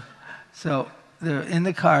 Yeah. So in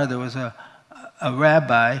the car there was a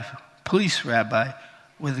rabbi, police rabbi,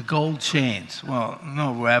 with gold chains. Well,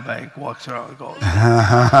 no rabbi walks around with gold.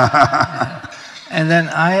 Yeah. And then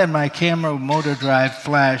I had my camera motor drive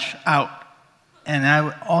flash out, and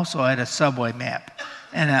I also had a subway map,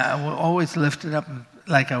 and I would always lift it up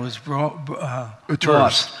like I was a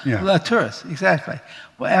tourist. Yeah. A tourist, exactly.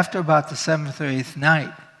 Well, after about the 7th or 8th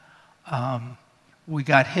night, we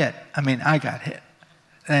got hit. I mean, I got hit.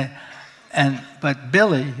 But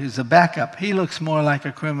Billy, who's a backup, he looks more like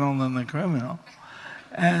a criminal than the criminal,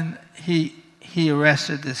 and he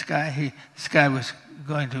arrested this guy. This guy was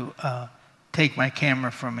going to take my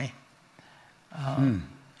camera from me.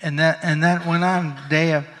 And that went on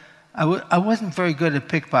day of... I wasn't very good at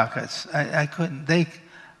pickpockets. I couldn't...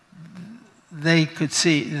 They could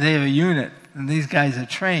see... They have a unit, and these guys are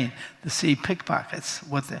trained to see pickpockets,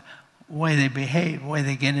 what the way they behave, the way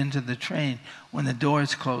they get into the train, when the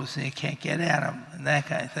door's closed and you can't get at them, and that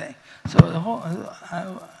kind of thing. So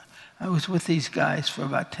I was with these guys for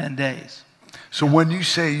about 10 days. So when you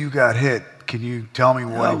say you got hit, can you tell me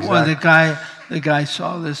what exactly? Well, the guy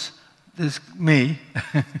saw me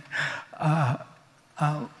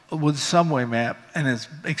with a subway map and his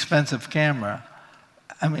expensive camera.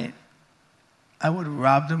 I mean, I would have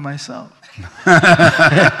robbed him myself.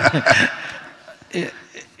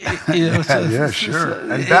 Yeah, sure.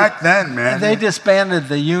 And back then, man, they disbanded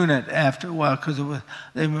the unit after a while because it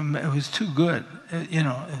was too good. You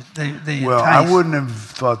know, they well, I wouldn't have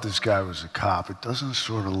thought this guy was a cop. It doesn't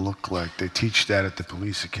sort of look like they teach that at the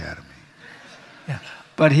police academy. Yeah,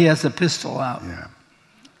 but he has a pistol out. Yeah.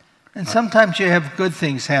 And sometimes you have good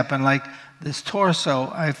things happen, like this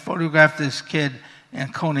torso. I photographed this kid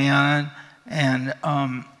in Coney Island and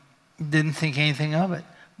didn't think anything of it.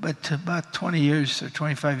 But about 20 years or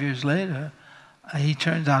 25 years later, he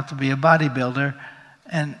turns out to be a bodybuilder,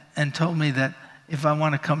 and told me that if I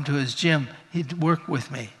want to come to his gym, he'd work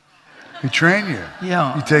with me. He train you?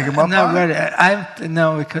 Yeah. You take him up I'm not on ready. it?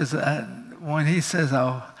 No, because when he says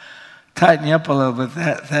I'll tighten you up a little bit,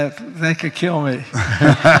 that could kill me.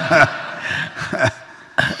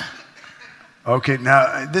 Okay,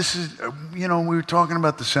 now this is, we were talking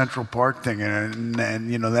about the Central Park thing, and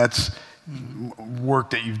that's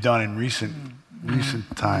work that you've done in recent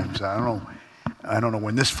times. I don't know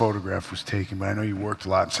when this photograph was taken, but I know you worked a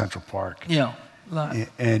lot in Central Park. Yeah, a lot.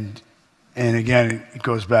 And again, it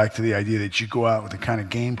goes back to the idea that you go out with a kind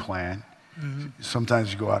of game plan.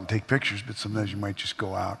 Sometimes you go out and take pictures, but sometimes you might just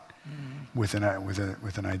go out with an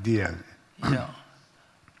idea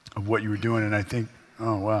of what you were doing. And I think,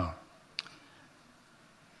 oh wow.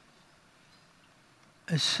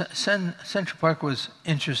 Central Park was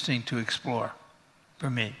interesting to explore for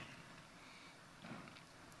me.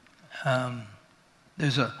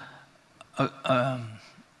 There's an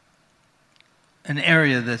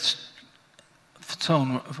area that's its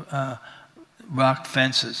rock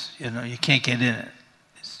fences. You can't get in it.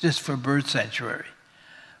 It's just for bird sanctuary.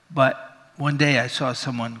 But one day I saw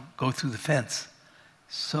someone go through the fence,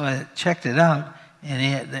 so I checked it out, and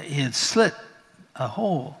he had slit a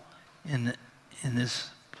hole in this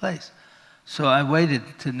place. So I waited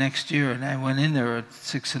till next year, and I went in there at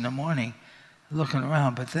 6 in the morning looking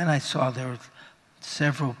around, but then I saw there were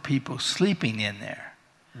several people sleeping in there,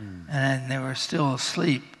 and they were still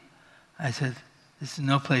asleep. I said, this is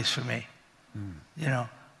no place for me,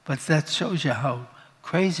 But that shows you how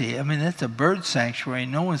crazy. I mean, that's a bird sanctuary.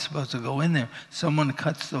 No one's supposed to go in there. Someone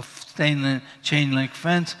cuts the chain link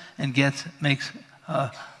fence and makes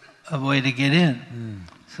a way to get in.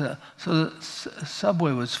 So the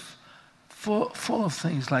subway was full of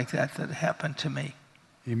things like that happened to me.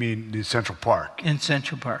 You mean the Central Park? In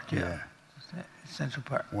Central Park, yeah. Central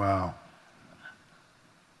Park. Wow.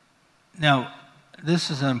 Now, this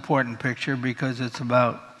is an important picture because it's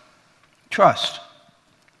about trust.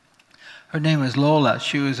 Her name is Lola.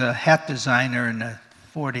 She was a hat designer in the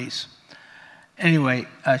 40s. Anyway,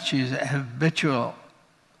 she's a habitual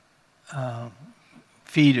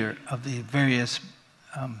feeder of the various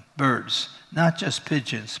birds, not just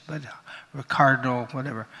pigeons, but cardinal,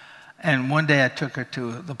 whatever. And one day I took her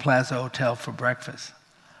to the Plaza Hotel for breakfast.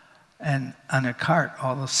 And on her cart,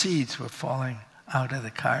 all the seeds were falling out of the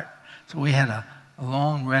cart. So we had a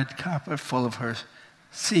long red carpet full of her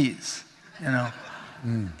seeds, And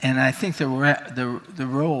I think the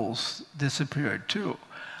rolls disappeared too.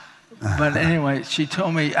 But anyway, she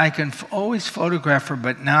told me I can always photograph her,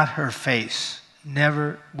 but not her face.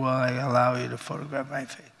 Never will I allow you to photograph my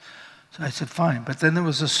face. So I said, fine. But then there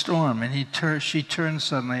was a storm, and she turned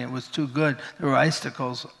suddenly. It was too good. There were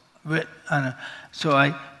icicles on her. So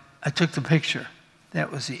I took the picture.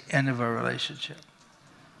 That was the end of our relationship.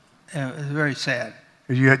 And it was very sad.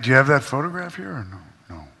 Do you have that photograph here or no?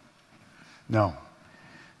 No.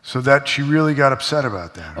 So that she really got upset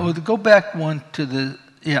about that. Oh, go back one to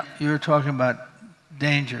you were talking about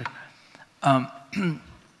danger.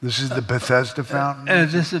 This is the Bethesda fountain?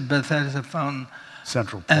 This is Bethesda fountain.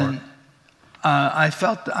 Central Park. And I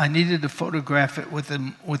felt I needed to photograph it with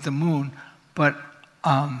the moon, but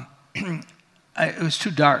it was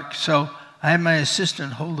too dark. So I had my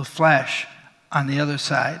assistant hold a flash on the other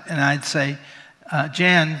side, and I'd say,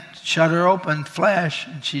 Jan, shutter open, flash,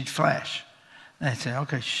 and she'd flash. And I'd say,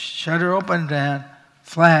 okay, shutter open, Jan,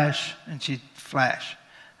 flash, and she'd flash.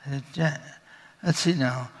 I said, Jan, let's see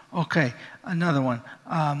now. Okay, another one.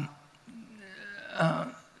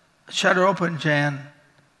 Shutter open, Jan,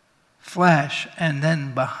 flash, and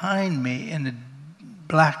then behind me in the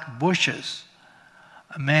black bushes,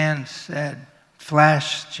 a man said,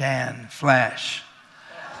 flash, Jan, flash.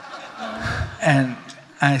 And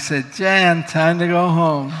I said, Jan, time to go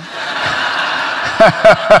home.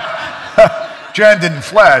 Jan didn't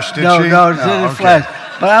flash, did she? No, she didn't flash.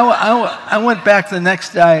 But I went back the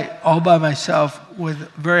next day all by myself with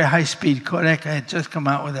very high-speed Kodak. I had just come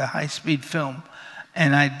out with a high-speed film,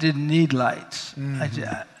 and I didn't need lights.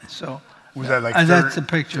 So was that like that's the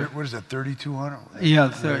picture. What is that, 3200? Yeah,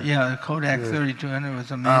 the Kodak 3200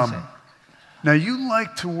 was amazing. Now you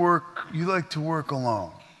like to work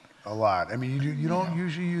alone a lot. I mean, you don't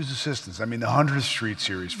usually use assistants. I mean, the 100th Street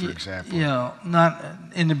series, for example. Yeah, not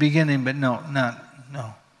in the beginning, but no.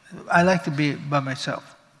 I like to be by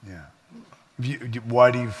myself. Yeah.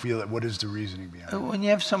 Why do you feel that? What is the reasoning behind it? When you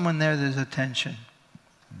have someone there, there's a tension.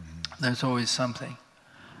 There's always something.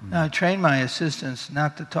 Now, I train my assistants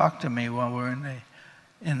not to talk to me while we're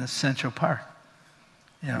in the Central Park.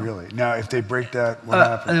 Really? Now, if they break that, what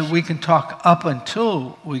happens? We can talk up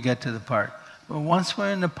until we get to the park. Well, once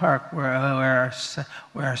we're in the park where our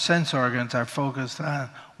sense organs are focused on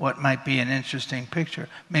what might be an interesting picture,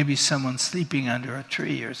 maybe someone sleeping under a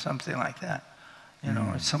tree or something like that, you know,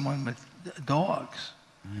 or someone with dogs.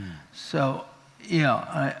 So,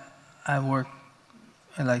 yeah, I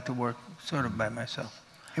like to work sort of by myself.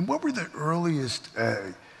 And what were the earliest,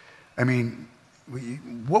 I mean,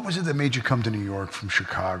 what was it that made you come to New York from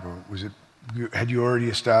Chicago? Was it, had you already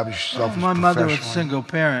established yourself as My mother was a professionally? single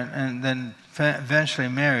parent and then eventually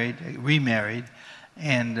remarried,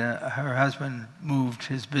 and her husband moved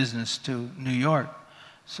his business to New York.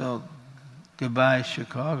 So, goodbye,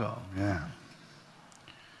 Chicago. Yeah.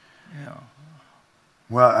 Yeah.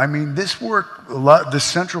 Well, I mean, this work, the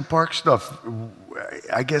Central Park stuff,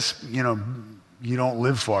 I guess, you know, you don't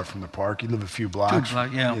live far from the park. You live a few blocks. 2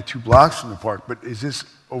 blocks, yeah. 2 blocks from the park. But is this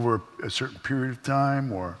over a certain period of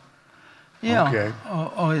time, or? Yeah. Okay.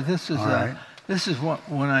 This is All right. this is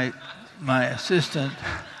when my assistant.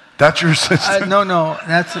 That's your assistant? No,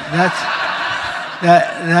 that's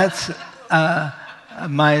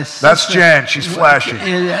my assistant. That's Jan. She's flashing.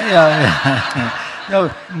 Yeah.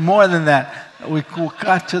 No, more than that. We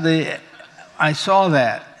got to I saw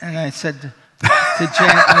that, and I said to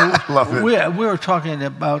Jan, Love it. we were talking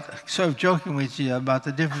about, sort of joking with you about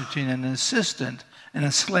the difference between an assistant and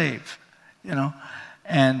a slave, you know.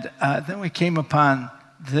 And then we came upon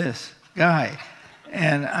this guy,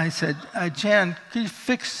 and I said, Jan, could you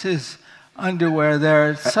fix his underwear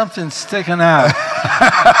there? Something's sticking out.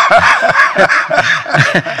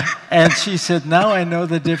 And she said, now I know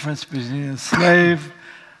the difference between a slave,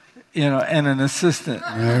 you know, and an assistant.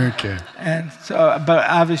 Okay. And so, but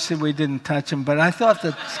obviously we didn't touch him. But I thought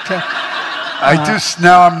that.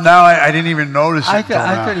 I didn't even notice it until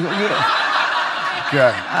now.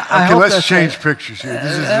 Okay, let's change pictures here.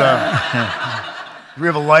 This is. Do we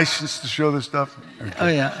have a license to show this stuff? Okay. Oh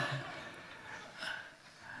yeah.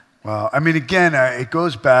 Well, I mean, again, it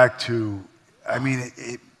goes back to, I mean,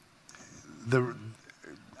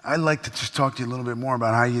 I'd like to just talk to you a little bit more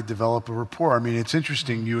about how you develop a rapport. I mean, it's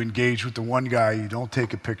interesting. You engage with the one guy, you don't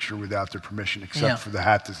take a picture without their permission, except for the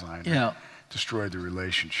hat design. Yeah. Destroy the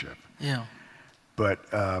relationship. Yeah. But,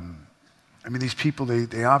 I mean, these people,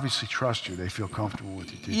 they obviously trust you. They feel comfortable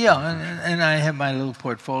with you. Yeah, and I have my little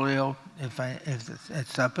portfolio if it's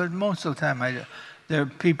stuff. But most of the time, there are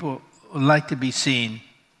people who like to be seen,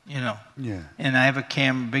 you know. Yeah. And I have a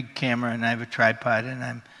big camera, and I have a tripod, and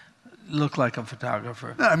I look like a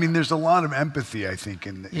photographer. No, I mean, there's a lot of empathy, I think,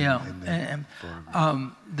 in the photograph.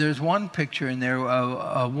 There's one picture in there,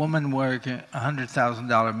 a woman wearing a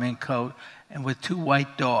 $100,000 mink coat and with 2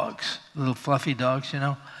 white dogs, little fluffy dogs, you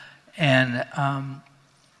know. And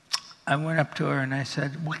I went up to her and I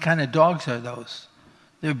said, what kind of dogs are those?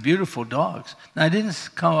 They're beautiful dogs. Now, I didn't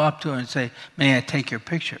come up to her and say, may I take your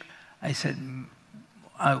picture? I said,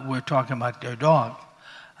 we're talking about your dog.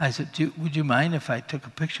 I said, would you mind if I took a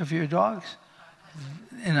picture of your dogs?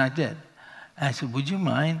 And I did. I said, would you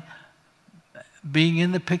mind being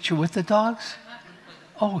in the picture with the dogs?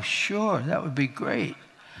 Oh, sure, that would be great.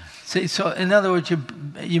 See, so in other words,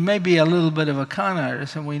 you may be a little bit of a con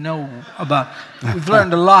artist, and we've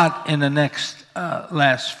learned a lot in the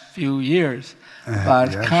last few years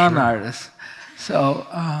about con artists. So,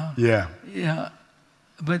 yeah,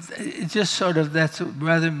 but it just sort of, that's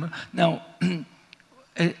rather, now,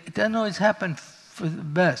 it doesn't always happen for the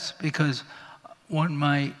best, because one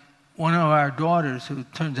of our daughters, who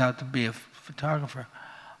turns out to be a photographer,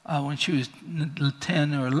 when she was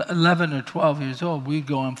 10 or 11 or 12 years old, we'd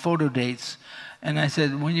go on photo dates. And I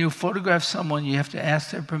said, when you photograph someone, you have to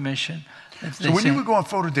ask their permission. So when you would go on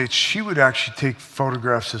photo dates, she would actually take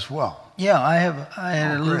photographs as well? Yeah, I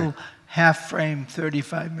had a little half-frame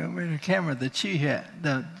 35mm camera that she had,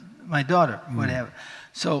 my daughter would have.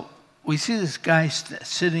 So we see this guy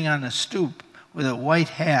sitting on a stoop with a white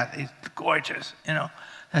hat. He's gorgeous, you know.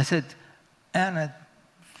 I said, Anna,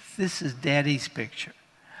 this is Daddy's picture.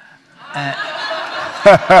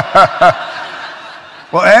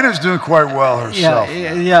 Well, Anna's doing quite well herself.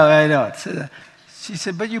 Yeah, I know. So, she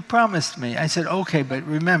said, but you promised me. I said, okay, but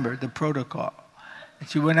remember the protocol. And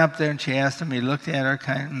she went up there and she asked him, he looked at her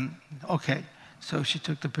okay. So she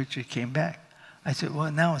took the picture, came back. I said,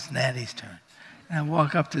 well, now it's Natty's turn. And I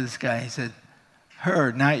walk up to this guy, he said,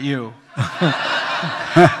 her, not you.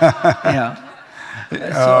 Yeah.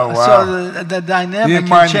 Wow. So the dynamic. He didn't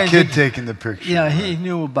mind the kid taking the picture. Yeah, he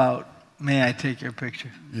knew about, may I take your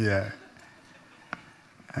picture? Yeah.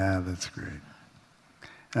 That's great.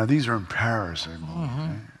 Now, these are in Paris, I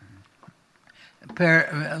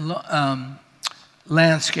believe.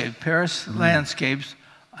 Landscape, Paris landscapes.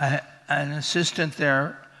 An assistant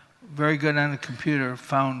there very good on the computer,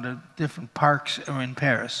 found different parks in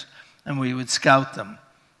Paris, and we would scout them.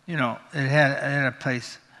 You know, it had a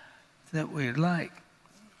place that we'd like.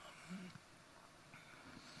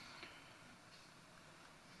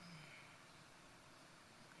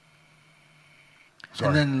 Sorry.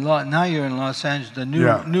 And then now you're in Los Angeles, the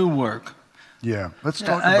new work. Yeah, let's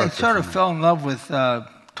talk I about that. I sort of fell in love with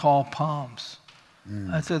tall palms.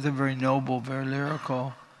 I thought they're very noble, very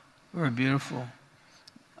lyrical, very beautiful.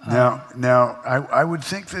 Now, I would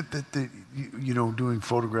think that you know, doing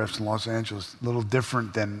photographs in Los Angeles a little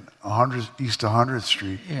different than East 100th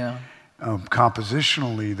Street. Yeah.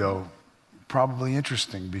 Compositionally, though, probably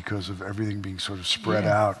interesting because of everything being sort of spread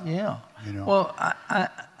out. Yeah. You know. Well,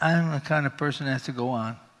 I'm the kind of person that has to go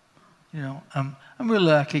on. You know, I'm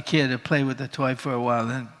really like a kid to play with a toy for a while,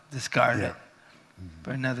 then discard it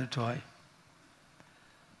for another toy.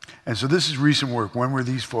 And so this is recent work. When were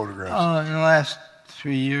these photographs? In the last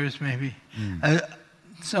 3 years, maybe.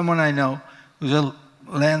 Someone I know who's a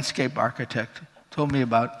landscape architect told me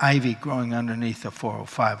about ivy growing underneath the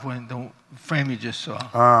 405, when the frame you just saw.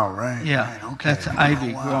 Oh, right. Yeah, right, okay. that's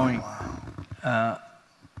ivy growing Wow.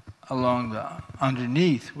 along the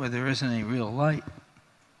underneath where there isn't any real light.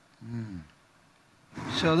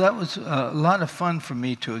 So that was a lot of fun for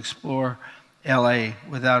me to explore LA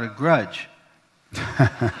without a grudge.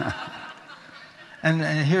 and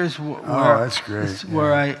here's where, that's great.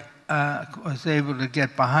 where I was able to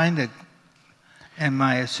get behind it, and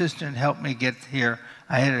my assistant helped me get here.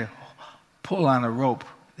 I had to pull on a rope.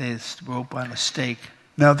 There's rope on a stake.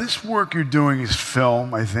 Now, this work you're doing is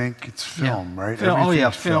film, I think. It's film, right? Film. Oh, yeah,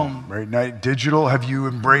 Everything's film. Right? Now, digital, have you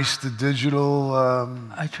embraced the digital?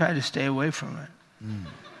 I try to stay away from it.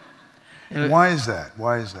 Why is that?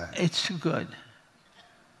 Why is that? It's too good.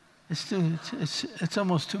 It's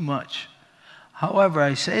almost too much. However,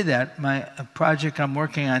 I say that my project I'm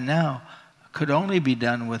working on now could only be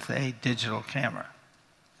done with a digital camera,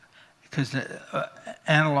 because the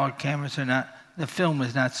analog cameras are not. The film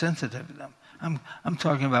is not sensitive to them. I'm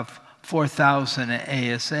talking about 4,000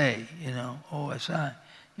 ASA, you know, OSI.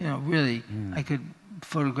 You know, really, I could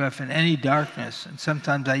photograph in any darkness, and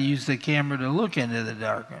sometimes I use the camera to look into the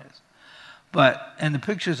darkness. And the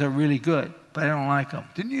pictures are really good, but I don't like them.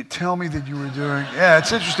 Didn't you tell me that you were doing? Yeah,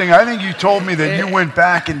 it's interesting. I think you told me that you went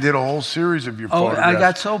back and did a whole series of your photographs. I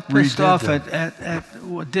got so pissed off them.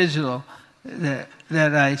 at digital that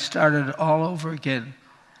I started all over again.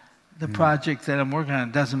 The project that I'm working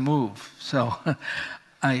on doesn't move. So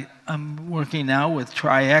I'm working now with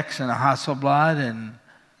Tri-X and a Hasselblad and,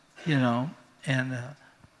 you know, and a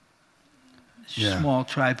small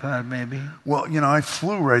tripod maybe. Well, you know, I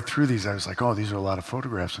flew right through these. I was like, oh, these are a lot of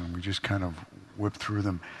photographs, and we just kind of whipped through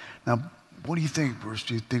them. Now, what do you think, Bruce?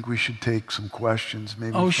 Do you think we should take some questions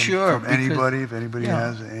maybe from anybody, if anybody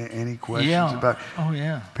has any questions about it? Oh,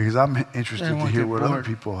 yeah. Because I'm interested to hear what other bored.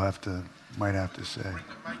 people might have to say.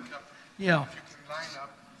 Yeah. If you can line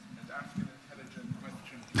up and ask an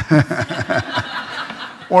intelligent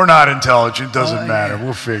question. Or not intelligent, doesn't matter.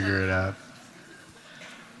 We'll figure it out.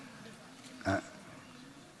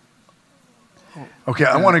 Okay,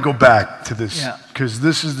 I want to go back to this because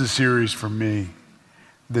this is the series for me.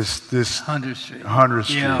 This 100th Street. 100th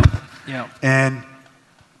Street. Yeah. And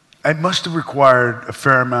it must have required a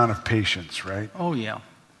fair amount of patience, right? Oh, yeah.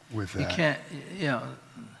 With that. You can't,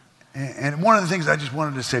 And one of the things I just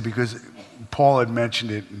wanted to say, because Paul had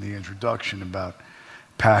mentioned it in the introduction about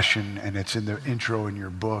passion, and it's in the intro in your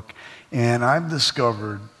book, and I've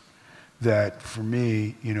discovered that for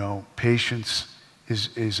me, you know, patience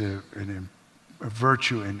is a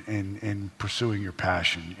virtue in pursuing your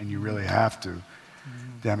passion, and you really have to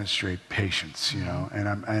demonstrate patience, you know,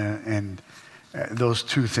 and those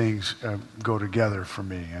two things go together for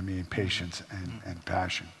me. I mean, patience and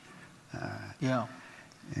passion.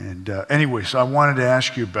 And anyway, so I wanted to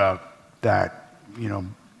ask you about that, you know,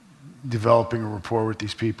 developing a rapport with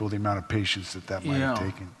these people, the amount of patience that might have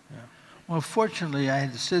taken. Yeah. Well, fortunately, I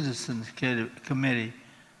had the Citizens Committee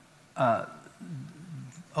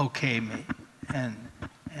okay me and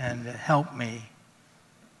help me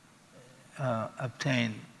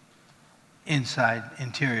obtain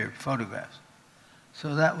interior photographs.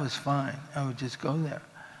 So that was fine. I would just go there.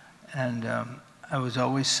 And I was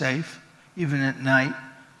always safe. Even at night,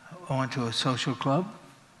 I went to a social club,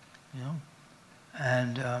 you know,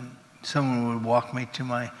 and someone would walk me to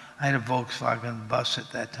I had a Volkswagen bus at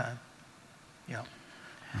that time. Yeah.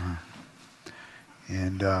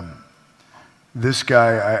 And this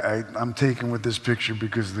guy, I'm taken with this picture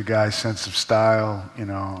because of the guy's sense of style, you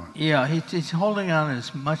know. Yeah, he's holding on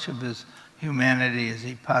as much of his humanity as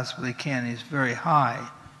he possibly can. He's very high,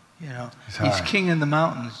 You know, He's he's high. king of the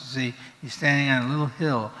mountains. See, he's standing on a little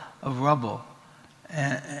hill of rubble,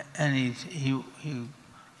 and he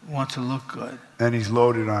wants to look good. And he's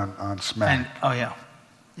loaded on smack. And oh yeah.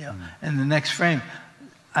 And the next frame,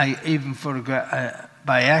 I even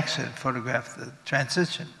by accident photographed the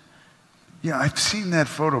transition. Yeah, I've seen that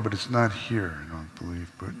photo, but it's not here, I don't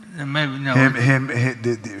believe. But Maybe no. him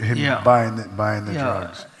Yeah. buying the Yeah.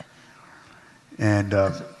 drugs. And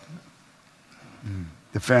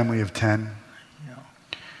the family of 10.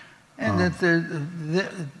 And that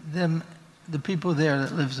the people there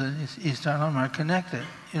that lives in East Harlem are connected.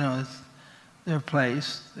 You know, it's their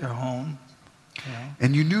place, their home. You know.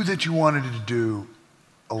 And you knew that you wanted to do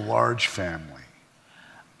a large family.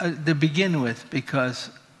 To begin with, because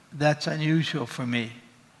that's unusual for me.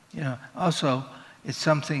 You know, also, it's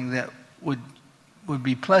something that would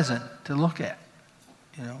be pleasant to look at.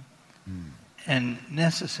 You know, and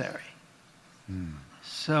necessary.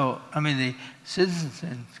 So, I mean, the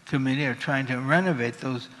Citizens Committee are trying to renovate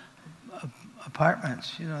those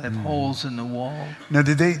apartments. You know, they have holes in the wall. Now,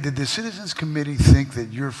 did the Citizens Committee think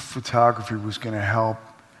that your photography was going to help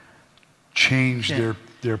change their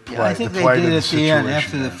plight? Yeah, I think the they plight did of the at the end, situation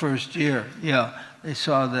after the there? first year. Yeah, they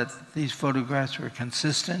saw that these photographs were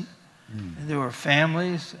consistent. And there were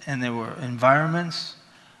families, and there were environments,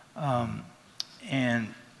 and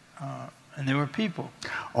there were people.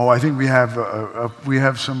 Oh, I think we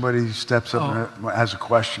have somebody who steps up and has a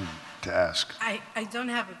question to ask. I don't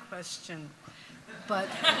have a question, but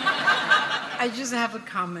I just have a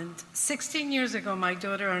comment. 16 years ago, my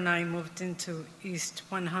daughter and I moved into East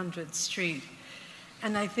 100th Street.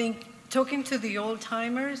 And I think, talking to the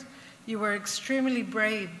old-timers, you were extremely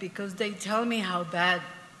brave because they tell me how bad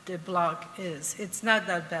the block is. It's not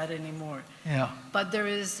that bad anymore. Yeah. But there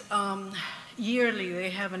is, yearly, they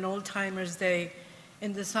have an old-timers day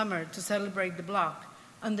in the summer to celebrate the block.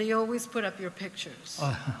 And they always put up your pictures.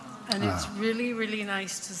 And it's really, really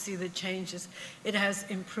nice to see the changes. It has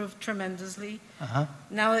improved tremendously.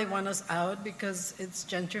 Now they want us out because it's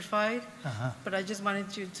gentrified. But I just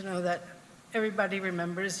wanted you to know that everybody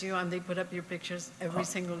remembers you and they put up your pictures every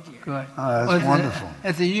single year. Good. Oh, that's wonderful.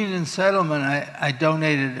 At the Union Settlement, I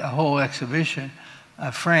donated a whole exhibition,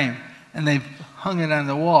 a frame, and they hung it on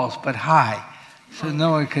the walls, but high, so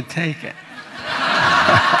no one could take it.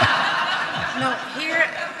 No, here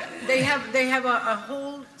they have a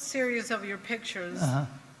whole series of your pictures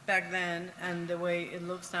back then and the way it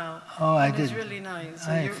looks now. Oh, I and did. It's really nice. So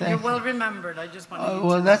Thank you're you. well remembered. I just wanted you to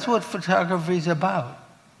Well, know that's that. what photography is about.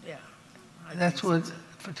 Yeah. I That's think so,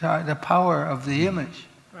 what too. the power of the image.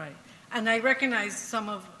 Right. And I recognize some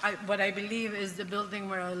of what I believe is the building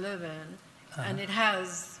where I live in. And it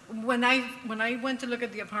has, when I went to look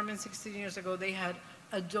at the apartment 16 years ago, they had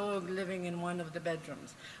a dog living in one of the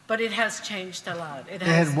bedrooms. But it has changed a lot. They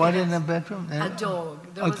had what in the bedroom? A dog.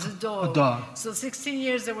 There was a dog. A dog. So 16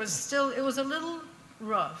 years, it was a little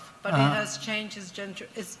rough, but it has changed. It's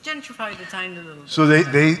gentrified a tiny little bit. So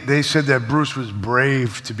they said that Bruce was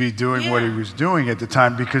brave to be doing what he Yeah. was doing at the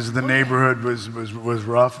time because the neighborhood was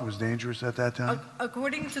rough, was dangerous at that time?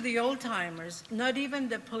 According to the old-timers, not even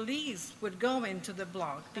the police would go into the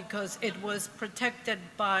block because it was protected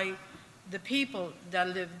by the people that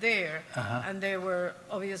lived there. And there were,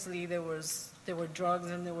 obviously, there were drugs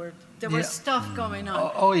and there was stuff going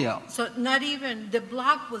on. Oh, yeah. So not even, the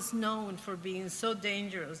block was known for being so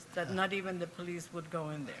dangerous that not even the police would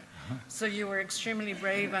go in there. So you were extremely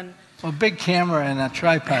brave and... Well, big camera and a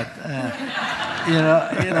tripod.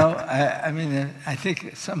 I mean, I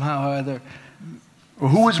think somehow or other.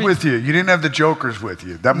 Well, who was with you? You didn't have the jokers with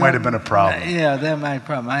you. That might have been a problem. Yeah, that might be a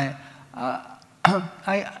problem.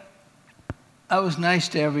 I was nice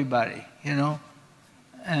to everybody, you know,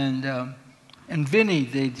 and Vinny,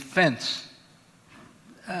 the fence,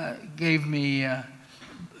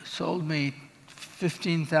 sold me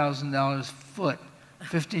 $15,000 foot,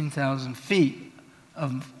 15,000 feet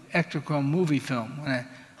of Ektachrome movie film.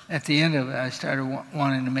 At the end of it, I started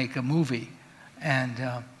wanting to make a movie,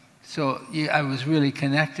 and so I was really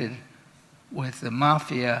connected with the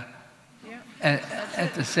mafia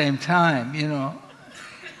at the same time, you know.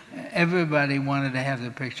 Everybody wanted to have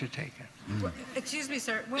the picture taken. Well, excuse me,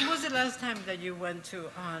 sir. When was the last time that you went to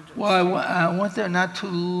 100? Well, I went there not too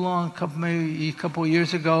long, maybe a couple of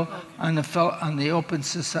years ago, on the Open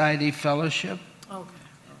Society Fellowship. Okay.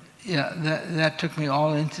 Yeah, that took me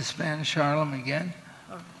all into Spanish Harlem again.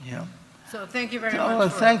 Okay. Yeah. So thank you very much. Oh,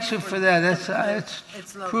 thanks you for that. That's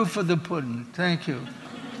it's lovely. proof of the pudding. Thank you.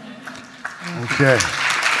 Okay.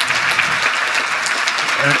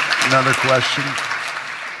 Another question?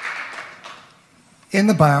 In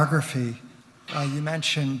the biography, you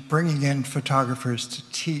mentioned bringing in photographers to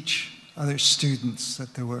teach other students,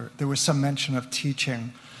 that there was some mention of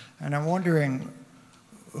teaching. And I'm wondering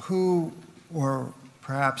who, or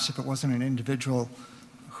perhaps if it wasn't an individual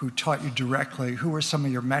who taught you directly, who were some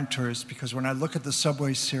of your mentors? Because when I look at the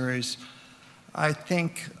Subway series, I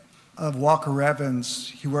think of Walker Evans.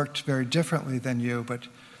 He worked very differently than you, but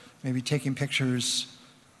maybe taking pictures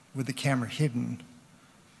with the camera hidden,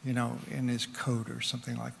 you know, in his coat or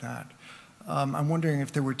something like that. I'm wondering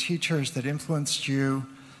if there were teachers that influenced you,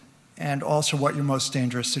 and also what your most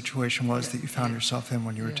dangerous situation was that you found yourself in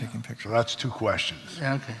when you were taking pictures. So that's 2 questions.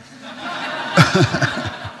 Yeah, okay.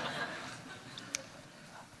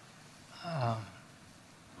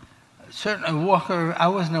 Certainly, Walker, I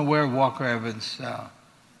wasn't aware of Walker Evans'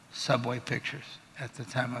 subway pictures at the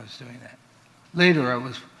time I was doing that. Later, I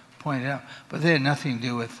was pointed out, but they had nothing to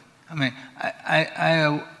do with, I mean,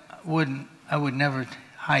 I would never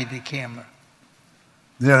hide the camera.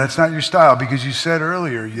 Yeah, that's not your style, because you said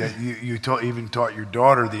earlier that you even taught your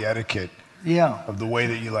daughter the etiquette of the way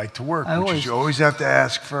that you like to work, which is you always have to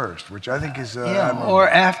ask first, which I think is admirable. Or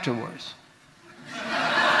afterwards.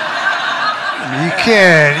 You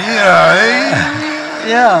can't,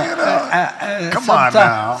 you know. Come on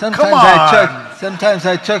now. Sometimes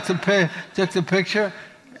I took the picture,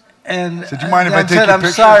 and so do you mind if I take said, your I'm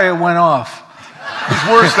picture? sorry it went off. He's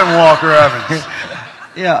worse than Walker Evans.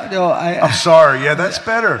 Yeah, no, I'm sorry. Yeah, that's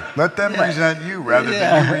better. Let them resent you rather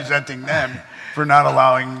than you resenting them for not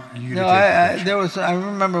allowing you to take the picture. I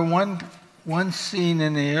remember one scene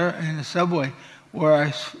in the subway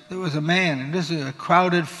where there was a man, and this is a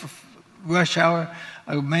crowded rush hour,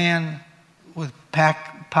 a man with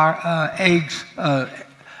eggs,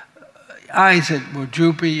 eyes that were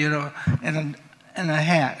droopy, you know, and a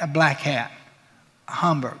hat, a black hat, a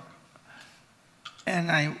Hamburg.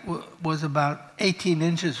 And I was about 18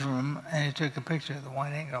 inches from him, and he took a picture of the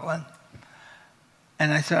wide angle.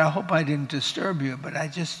 And I said, I hope I didn't disturb you, but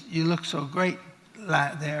you look so great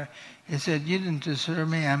there. He said, you didn't disturb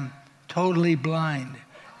me, I'm totally blind.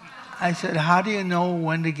 I said, how do you know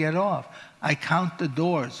when to get off? I count the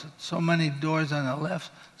doors. So many doors on the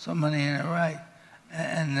left, so many on the right.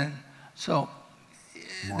 And then, so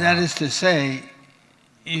that is to say,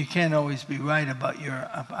 you can't always be right about your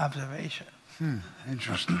observation.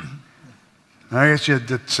 Interesting. I guess you had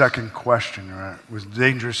the second question, right? Was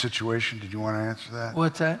dangerous situation? Did you want to answer that?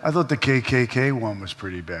 What's that? I thought the KKK one was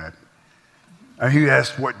pretty bad. He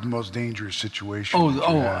asked what the most dangerous situation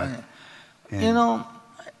had. You know,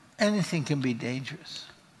 anything can be dangerous,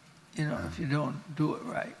 you know, if you don't do it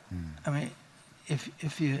right. I mean,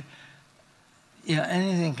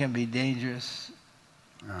 anything can be dangerous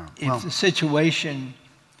if the situation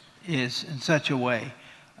is in such a way.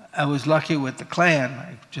 I was lucky with the Klan.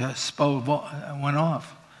 I just went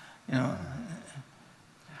off, you know.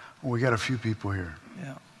 Well, we got a few people here.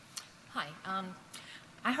 Yeah. Hi.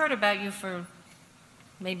 I heard about you for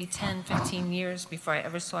maybe 10, 15 years before I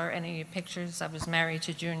ever saw any of your pictures. I was married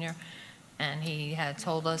to Junior, and he had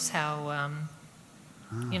told us how,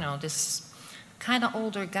 you know, this kind of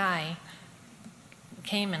older guy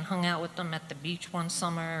came and hung out with them at the beach one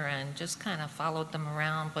summer and just kind of followed them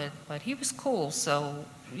around, but he was cool, so,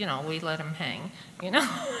 you know, we let him hang, you know.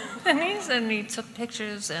 And he took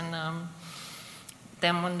pictures, and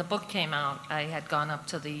then when the book came out, I had gone up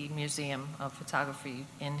to the Museum of Photography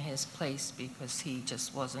in his place because he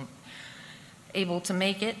just wasn't able to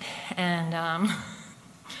make it, and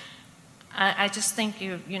I just think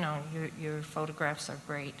your photographs are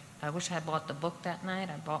great. I wish I had bought the book that night.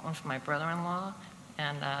 I bought one for my brother-in-law,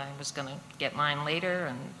 and I was going to get mine later,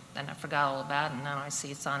 and then I forgot all about it, and now I see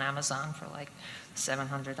it's on Amazon for like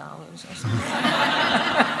 $700 or something.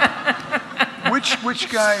 Which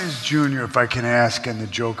guy is Junior, if I can ask, and the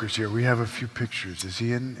Joker's here? We have a few pictures. Is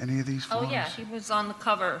he in any of these photos? Oh, yeah, he was on the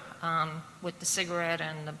cover with the cigarette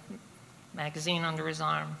and the magazine under his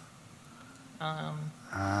arm.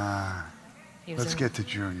 Let's get to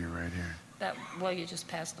Junior right here. Well, you just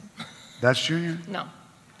passed him. That's Junior? No,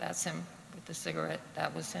 that's him with the cigarette.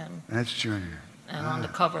 That was him. That's Junior. And on the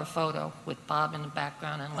cover photo with Bob in the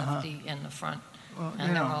background and Lefty in the front. Well,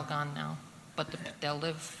 and they're all gone now. But they'll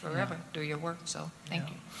live forever through your work, so thank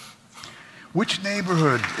you. Which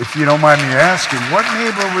neighborhood, if you don't mind me asking, what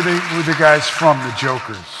neighborhood were the guys from, the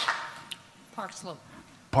Jokers? Park Slope.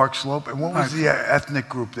 Park Slope? And what was the ethnic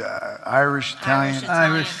group? Irish, Italian?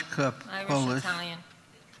 Irish, Polish. Italian.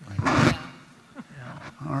 Yeah.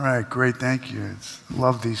 All right, great, thank you.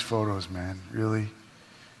 Love these photos, man, really.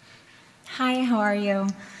 Hi, how are you?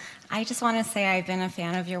 I just want to say I've been a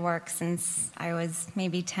fan of your work since I was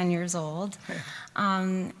maybe 10 years old.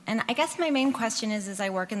 And I guess my main question is I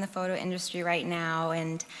work in the photo industry right now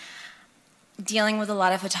and dealing with a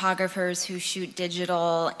lot of photographers who shoot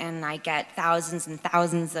digital, and I get thousands and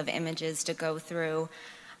thousands of images to go through.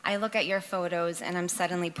 I look at your photos and I'm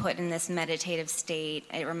suddenly put in this meditative state.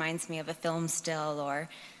 It reminds me of a film still or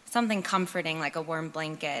something comforting like a warm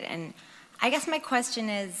blanket. And I guess my question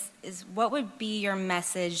is what would be your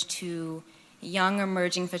message to young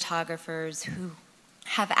emerging photographers who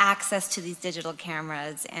have access to these digital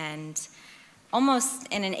cameras and almost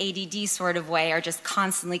in an ADD sort of way are just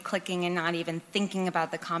constantly clicking and not even thinking about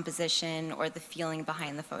the composition or the feeling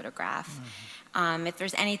behind the photograph? Mm-hmm. If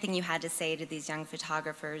there's anything you had to say to these young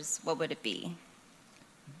photographers, what would it be?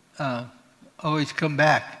 Always come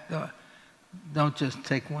back. Don't just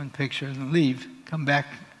take one picture and leave. Come back.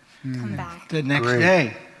 Come back. The next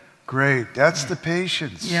day. Great. That's the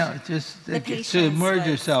patience. Yeah, just The patience, to immerse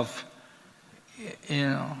yourself. You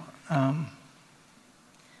know.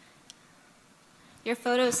 Your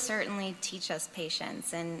photos certainly teach us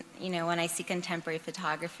patience, and you know, when I see contemporary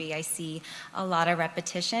photography, I see a lot of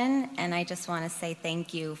repetition, and I just want to say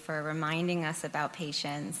thank you for reminding us about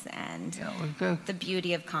patience and the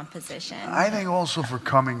beauty of composition. I think also for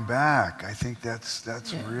coming back. I think that's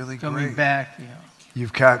really great. Coming back, yeah.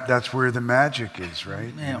 That's where the magic is,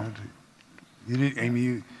 right? Yeah. You didn't. I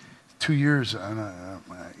mean, 2 years on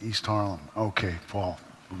East Harlem. Okay, Paul,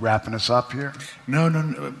 wrapping us up here. No.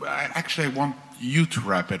 Actually, I want you to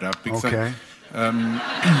wrap it up because okay.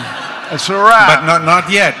 It's a wrap. But not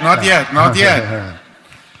yet. Not yet.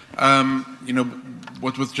 You know,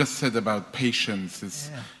 what was just said about patience is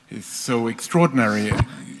so extraordinary.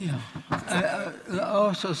 Yeah. I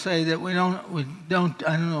also say that we don't.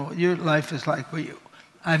 I don't know. Your life is like what you.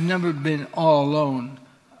 I've never been all alone.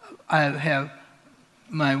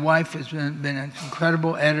 My wife has been an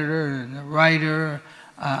incredible editor and a writer.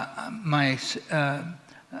 My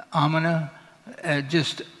Amina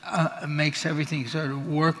just makes everything sort of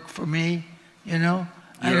work for me. You know.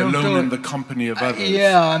 You're alone in the company of others.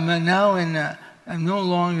 Yeah, I'm now I'm no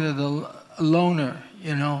longer the loner.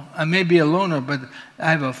 You know, I may be a loner, but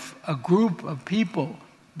I have a group of people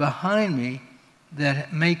behind me that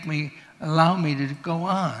allow me to go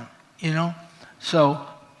on. You know, so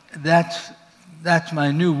that's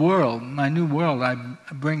my new world. My new world. I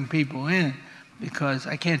bring people in because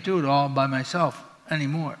I can't do it all by myself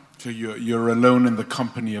anymore. So you're alone in the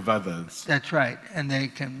company of others. That's right, and they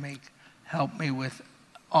can help me with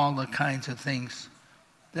all the kinds of things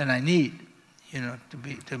that I need. You know,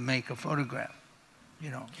 to make a photograph. You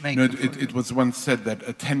know, it was once said that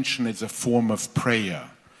attention is a form of prayer.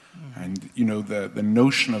 Mm-hmm. And, you know, the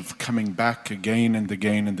notion of coming back again and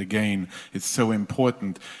again and again is so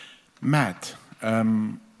important. Matt,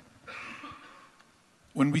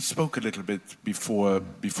 when we spoke a little bit before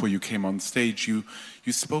you came on stage, you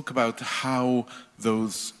spoke about how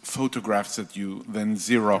those photographs that you then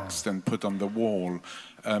Xeroxed and put on the wall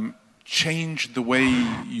changed the way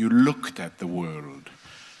you looked at the world.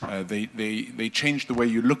 They changed the way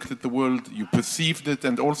you looked at the world, you perceived it,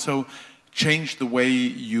 and also changed the way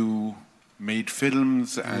you made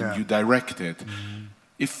films and you directed. Mm-hmm.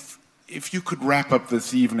 If you could wrap up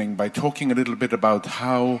this evening by talking a little bit about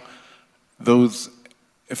how those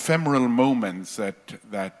ephemeral moments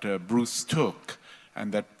that Bruce took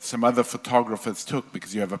and that some other photographers took,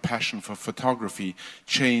 because you have a passion for photography,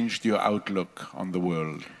 changed your outlook on the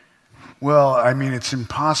world. Well, I mean, it's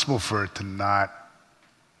impossible for it to not,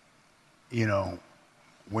 you know,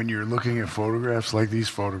 when you're looking at photographs like these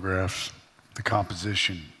photographs, the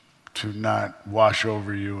composition, to not wash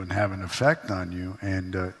over you and have an effect on you.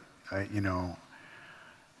 And, you know,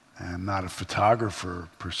 I'm not a photographer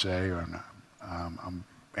per se, or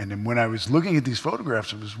and then when I was looking at these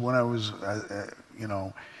photographs, it was when I was, you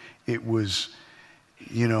know, it was,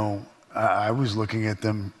 you know, I was looking at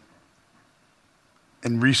them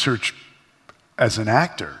in research as an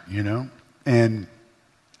actor, you know,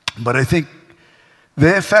 but I think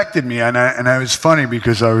they affected me, and I was funny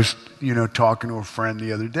because I was, you know, talking to a friend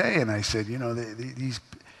the other day, and I said, you know,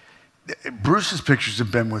 Bruce's pictures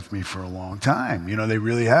have been with me for a long time. You know, they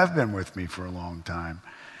really have been with me for a long time.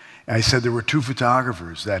 And I said there were two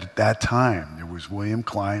photographers that at that time. There was William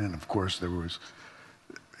Klein, and of course there was,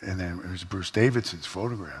 and then it was Bruce Davidson's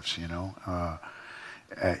photographs, you know,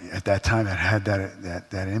 at that time that had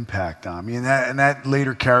that impact on me. And that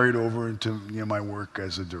later carried over into, you know, my work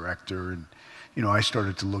as a director, and, you know, I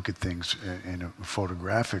started to look at things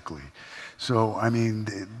photographically. So, I mean,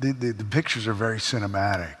 the pictures are very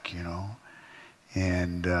cinematic, you know.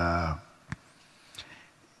 And,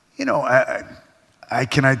 you know, I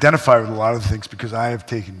can identify with a lot of the things because I have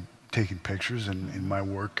taken pictures in my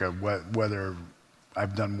work, whether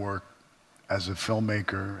I've done work as a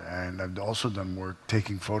filmmaker and I've also done work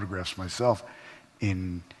taking photographs myself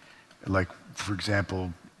in, like, for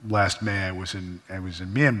example, last May I was in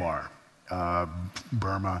Myanmar,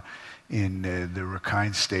 Burma, in the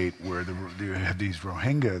Rakhine state where you have these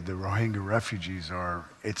Rohingya. The Rohingya refugees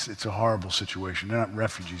it's a horrible situation. They're not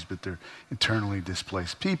refugees, but they're internally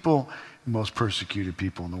displaced people, the most persecuted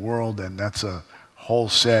people in the world, and that's a whole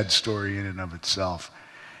sad story in and of itself.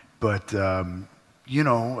 But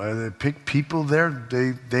people there,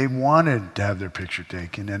 they wanted to have their picture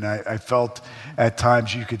taken, and I felt at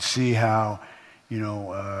times you could see how,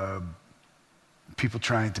 people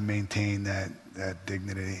trying to maintain that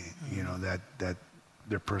dignity, that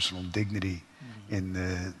their personal dignity in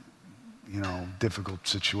the, difficult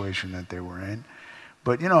situation that they were in.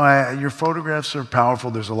 But, your photographs are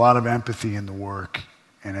powerful. There's a lot of empathy in the work,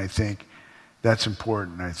 and I think that's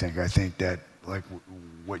important. I think that, like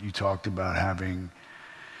what you talked about, having,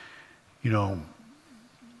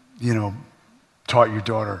 taught your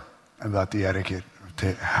daughter about the etiquette,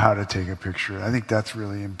 how to take a picture. I think that's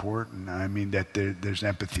really important. I mean, that there's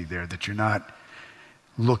empathy there, that you're not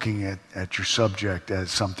looking at your subject as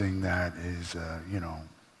something that is,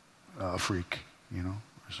 a freak,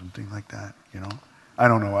 or something like that, I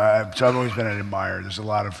don't know. I've always been an admirer. There's a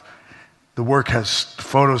lot of,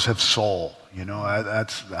 photos have soul,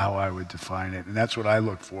 that's how I would define it. And that's what I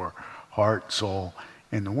look for, heart, soul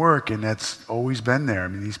in the work, and that's always been there. I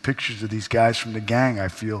mean, these pictures of these guys from the gang, I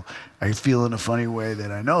feel in a funny way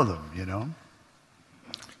that I know them,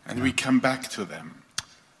 And we come back to them.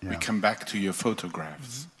 Yeah. We come back to your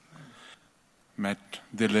photographs. Matt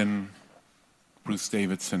Dillon, Bruce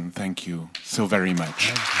Davidson, thank you so very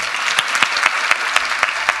much.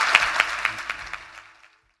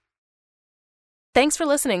 Thanks for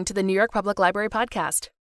listening to the New York Public Library podcast.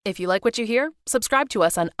 If you like what you hear, subscribe to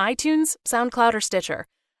us on iTunes, SoundCloud, or Stitcher.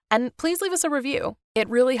 And please leave us a review. It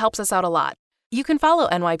really helps us out a lot. You can follow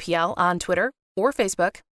NYPL on Twitter or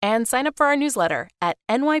Facebook and sign up for our newsletter at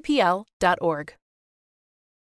nypl.org.